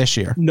year or this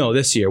year? No,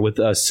 this year with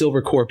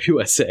Silver Corp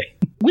USA.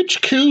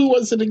 Which coup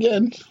was it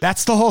again?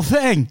 That's the whole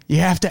thing. You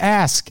have to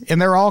ask, and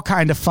they're all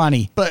kind of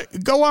funny.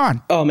 But go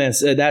on. Oh man,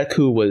 that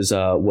coup was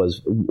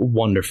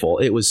wonderful.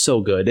 It was so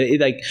good.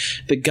 Like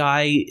the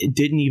guy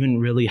didn't even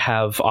really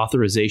have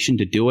authorization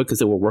to do it because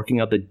they were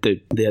working out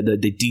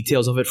the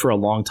details of it for a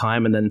long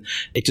time, and then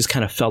it just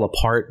kind of fell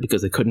apart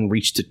because they couldn't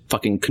reach the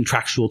fucking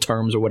contractual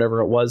terms or whatever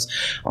it was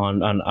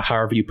on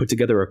however you put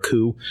together a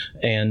coup,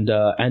 and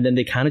then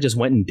they kind of just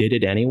went and did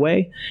it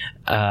anyway.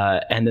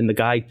 And then the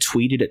guy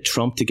tweeted at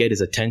Trump to get his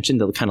attention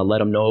to kind of let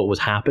him know what was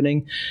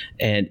happening,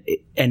 and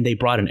they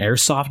brought an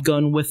airsoft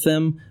gun with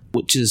them,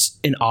 which is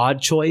an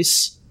odd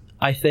choice,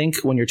 I think,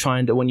 when you're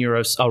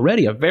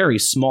already a very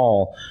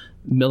small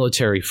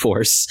military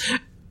force,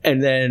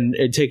 and then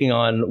taking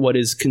on what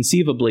is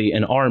conceivably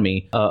an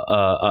army,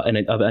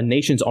 a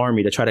nation's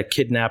army, to try to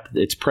kidnap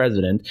its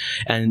president,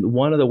 and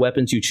one of the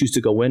weapons you choose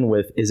to go in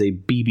with is a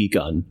BB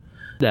gun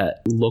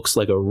that looks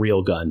like a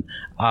real gun.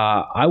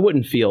 I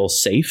wouldn't feel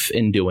safe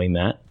in doing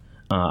that.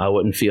 I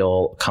wouldn't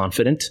feel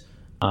confident,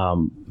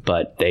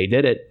 but they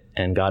did it,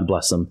 and God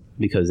bless them,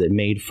 because it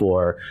made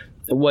for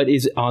what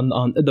is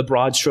on the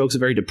broad strokes a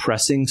very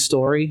depressing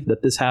story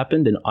that this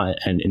happened,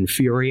 and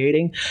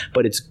infuriating.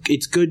 But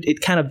it's good.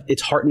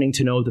 It's heartening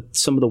to know that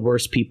some of the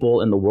worst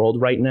people in the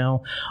world right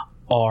now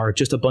are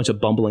just a bunch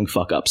of bumbling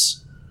fuck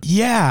ups.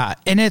 Yeah,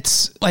 and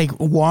it's like,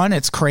 one,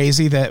 it's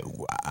crazy that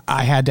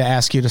I had to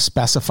ask you to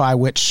specify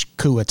which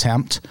coup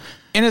attempt.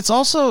 And it's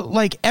also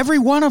like every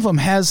one of them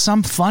has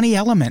some funny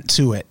element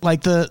to it.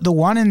 Like the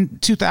one in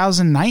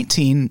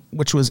 2019,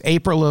 which was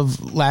April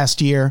of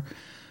last year,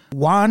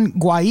 Juan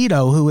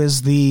Guaido, who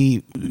is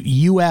the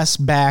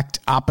U.S.-backed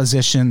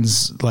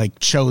opposition's like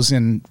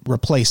chosen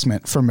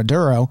replacement for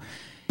Maduro,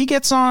 he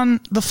gets on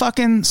the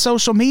fucking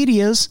social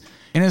medias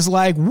and is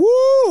like,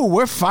 woo,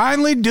 we're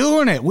finally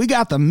doing it. We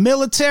got the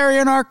military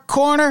in our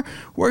corner.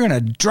 We're going to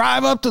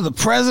drive up to the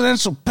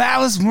presidential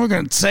palace and we're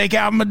going to take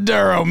out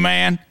Maduro,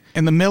 man.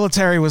 And the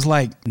military was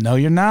like, no,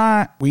 you're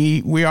not.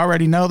 We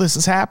already know this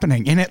is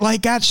happening. And it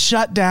like got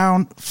shut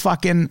down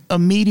fucking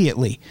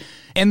immediately.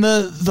 And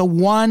the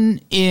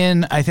one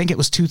in, I think it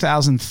was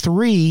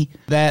 2003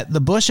 that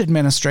the Bush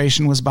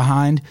administration was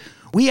behind,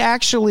 we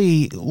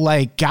actually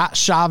like got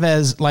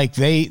Chavez, like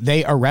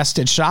they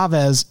arrested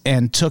Chavez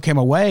and took him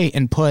away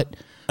and put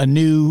a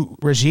new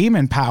regime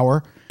in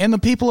power. And the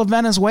people of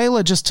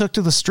Venezuela just took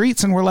to the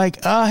streets and were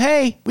like,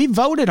 hey, we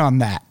voted on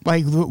that.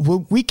 Like,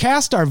 we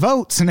cast our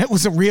votes and it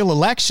was a real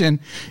election.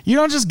 You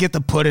don't just get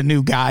to put a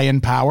new guy in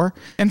power.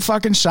 And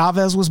fucking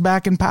Chavez was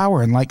back in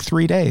power in like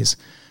 3 days.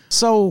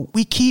 So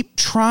we keep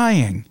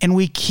trying, and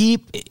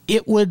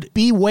it would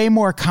be way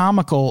more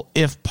comical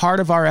if part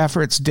of our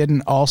efforts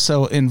didn't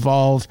also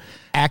involve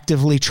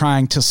actively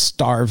trying to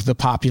starve the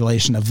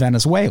population of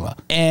Venezuela.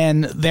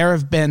 And there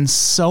have been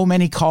so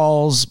many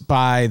calls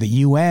by the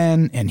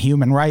UN and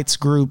human rights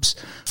groups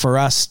for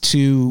us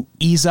to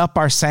ease up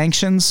our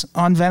sanctions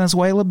on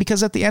Venezuela,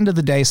 because at the end of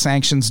the day,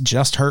 sanctions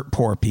just hurt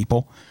poor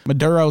people.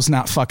 Maduro's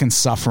not fucking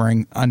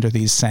suffering under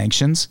these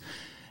sanctions.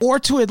 Or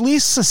to at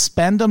least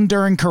suspend them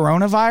during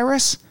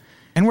coronavirus.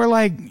 And we're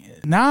like,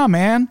 nah,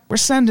 man, we're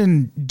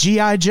sending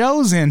G.I.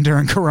 Joes in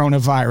during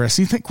coronavirus.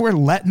 You think we're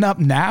letting up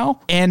now?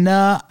 And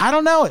I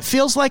don't know. It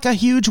feels like a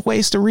huge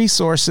waste of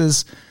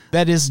resources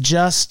that is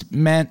just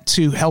meant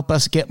to help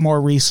us get more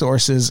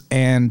resources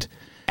and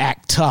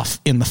act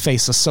tough in the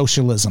face of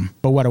socialism.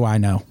 But what do I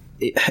know?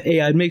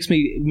 Yeah, it makes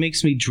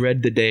me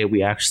dread the day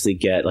we actually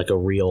get like a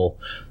real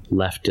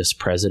leftist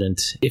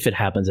president, if it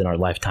happens in our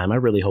lifetime. I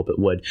really hope it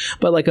would.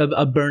 But like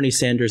a Bernie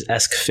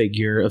Sanders-esque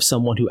figure of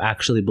someone who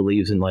actually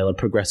believes in like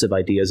progressive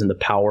ideas and the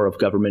power of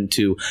government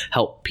to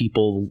help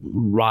people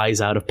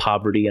rise out of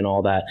poverty and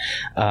all that.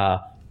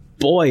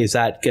 boy, is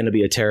that going to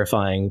be a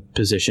terrifying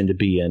position to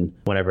be in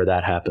whenever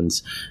that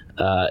happens.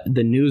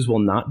 The news will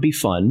not be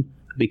fun,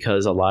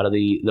 because a lot of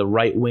the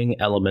right-wing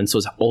elements,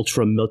 those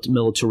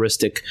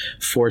ultra-militaristic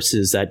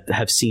forces that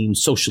have seen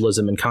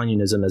socialism and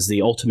communism as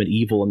the ultimate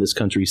evil in this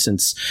country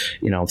since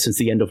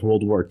the end of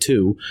World War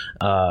II,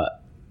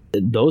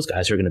 those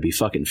guys are going to be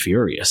fucking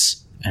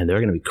furious, and they're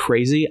going to be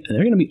crazy, and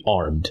they're going to be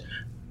armed.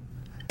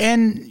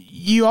 And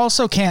you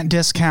also can't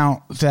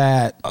discount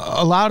that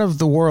a lot of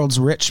the world's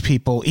rich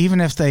people, even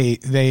if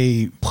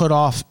they put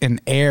off an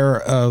air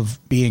of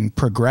being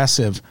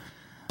progressive,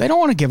 they don't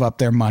want to give up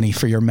their money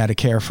for your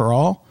Medicare for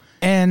all.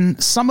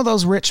 And some of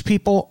those rich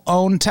people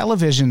own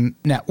television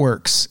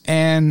networks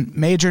and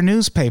major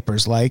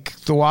newspapers like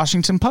the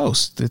Washington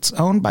Post. It's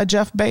owned by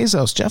Jeff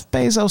Bezos. Jeff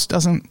Bezos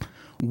doesn't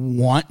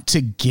want to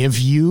give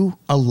you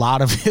a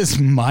lot of his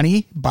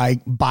money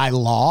by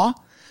law.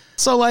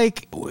 So,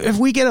 like, if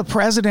we get a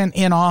president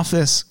in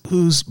office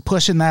who's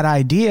pushing that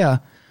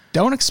idea,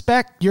 don't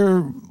expect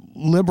your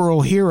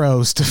liberal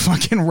heroes to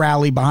fucking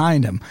rally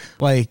behind him.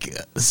 Like,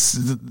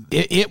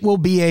 it will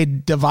be a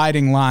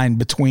dividing line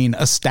between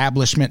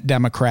establishment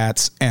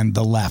Democrats and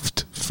the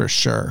left for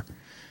sure.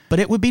 But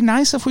it would be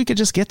nice if we could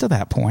just get to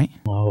that point.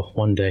 Oh,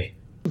 one day.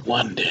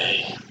 One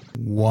day.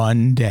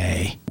 One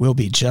day we'll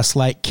be just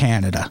like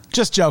Canada.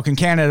 Just joking.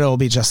 Canada will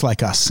be just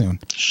like us soon.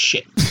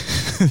 Shit.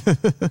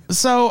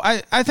 So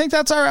I think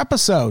that's our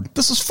episode.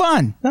 This was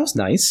fun. That was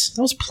nice.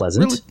 That was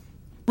pleasant.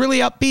 Really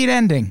upbeat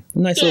ending.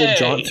 Nice little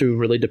jaunt through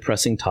really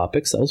depressing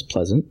topics. That was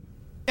pleasant.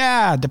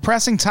 Yeah,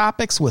 depressing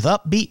topics with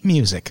upbeat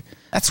music.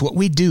 That's what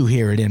we do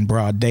here at In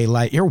Broad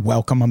Daylight. You're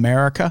welcome,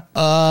 America.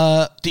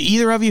 Do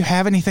either of you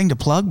have anything to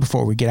plug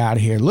before we get out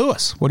of here?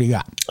 Lewis, what do you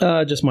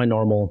got? Just my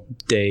normal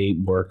day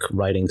work,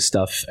 writing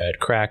stuff at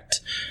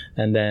Cracked.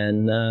 And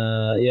then,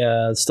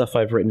 stuff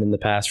I've written in the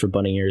past for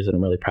bunny ears that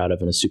I'm really proud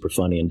of and is super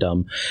funny and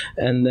dumb.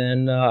 And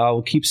then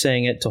I'll keep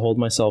saying it to hold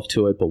myself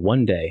to it. But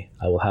one day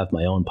I will have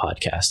my own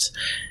podcast,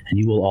 and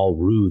you will all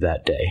rue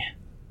that day.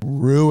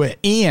 Rue it.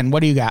 Ian, what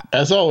do you got?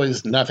 As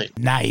always, nothing.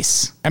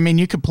 Nice. I mean,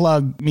 you could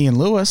plug me and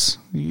Lewis.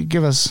 You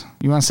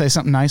want to say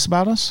something nice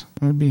about us?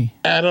 It would be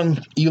Adam,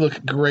 you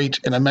look great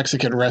in a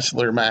Mexican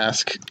wrestler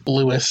mask.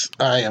 Lewis,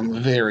 I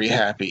am very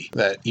happy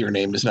that your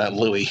name is not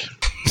Louis.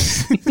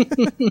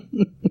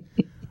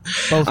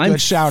 Both I'm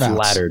good shout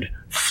outs.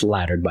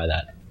 Flattered by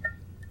that.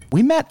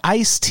 We met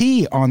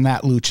Ice-T on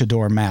that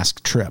luchador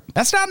mask trip.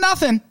 That's not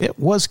nothing. It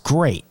was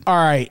great. All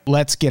right,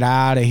 let's get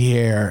out of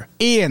here.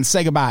 Ian,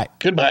 say goodbye.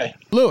 Goodbye.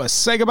 Lewis,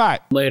 say goodbye.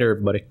 Later,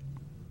 everybody.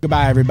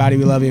 Goodbye, everybody.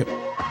 We love you.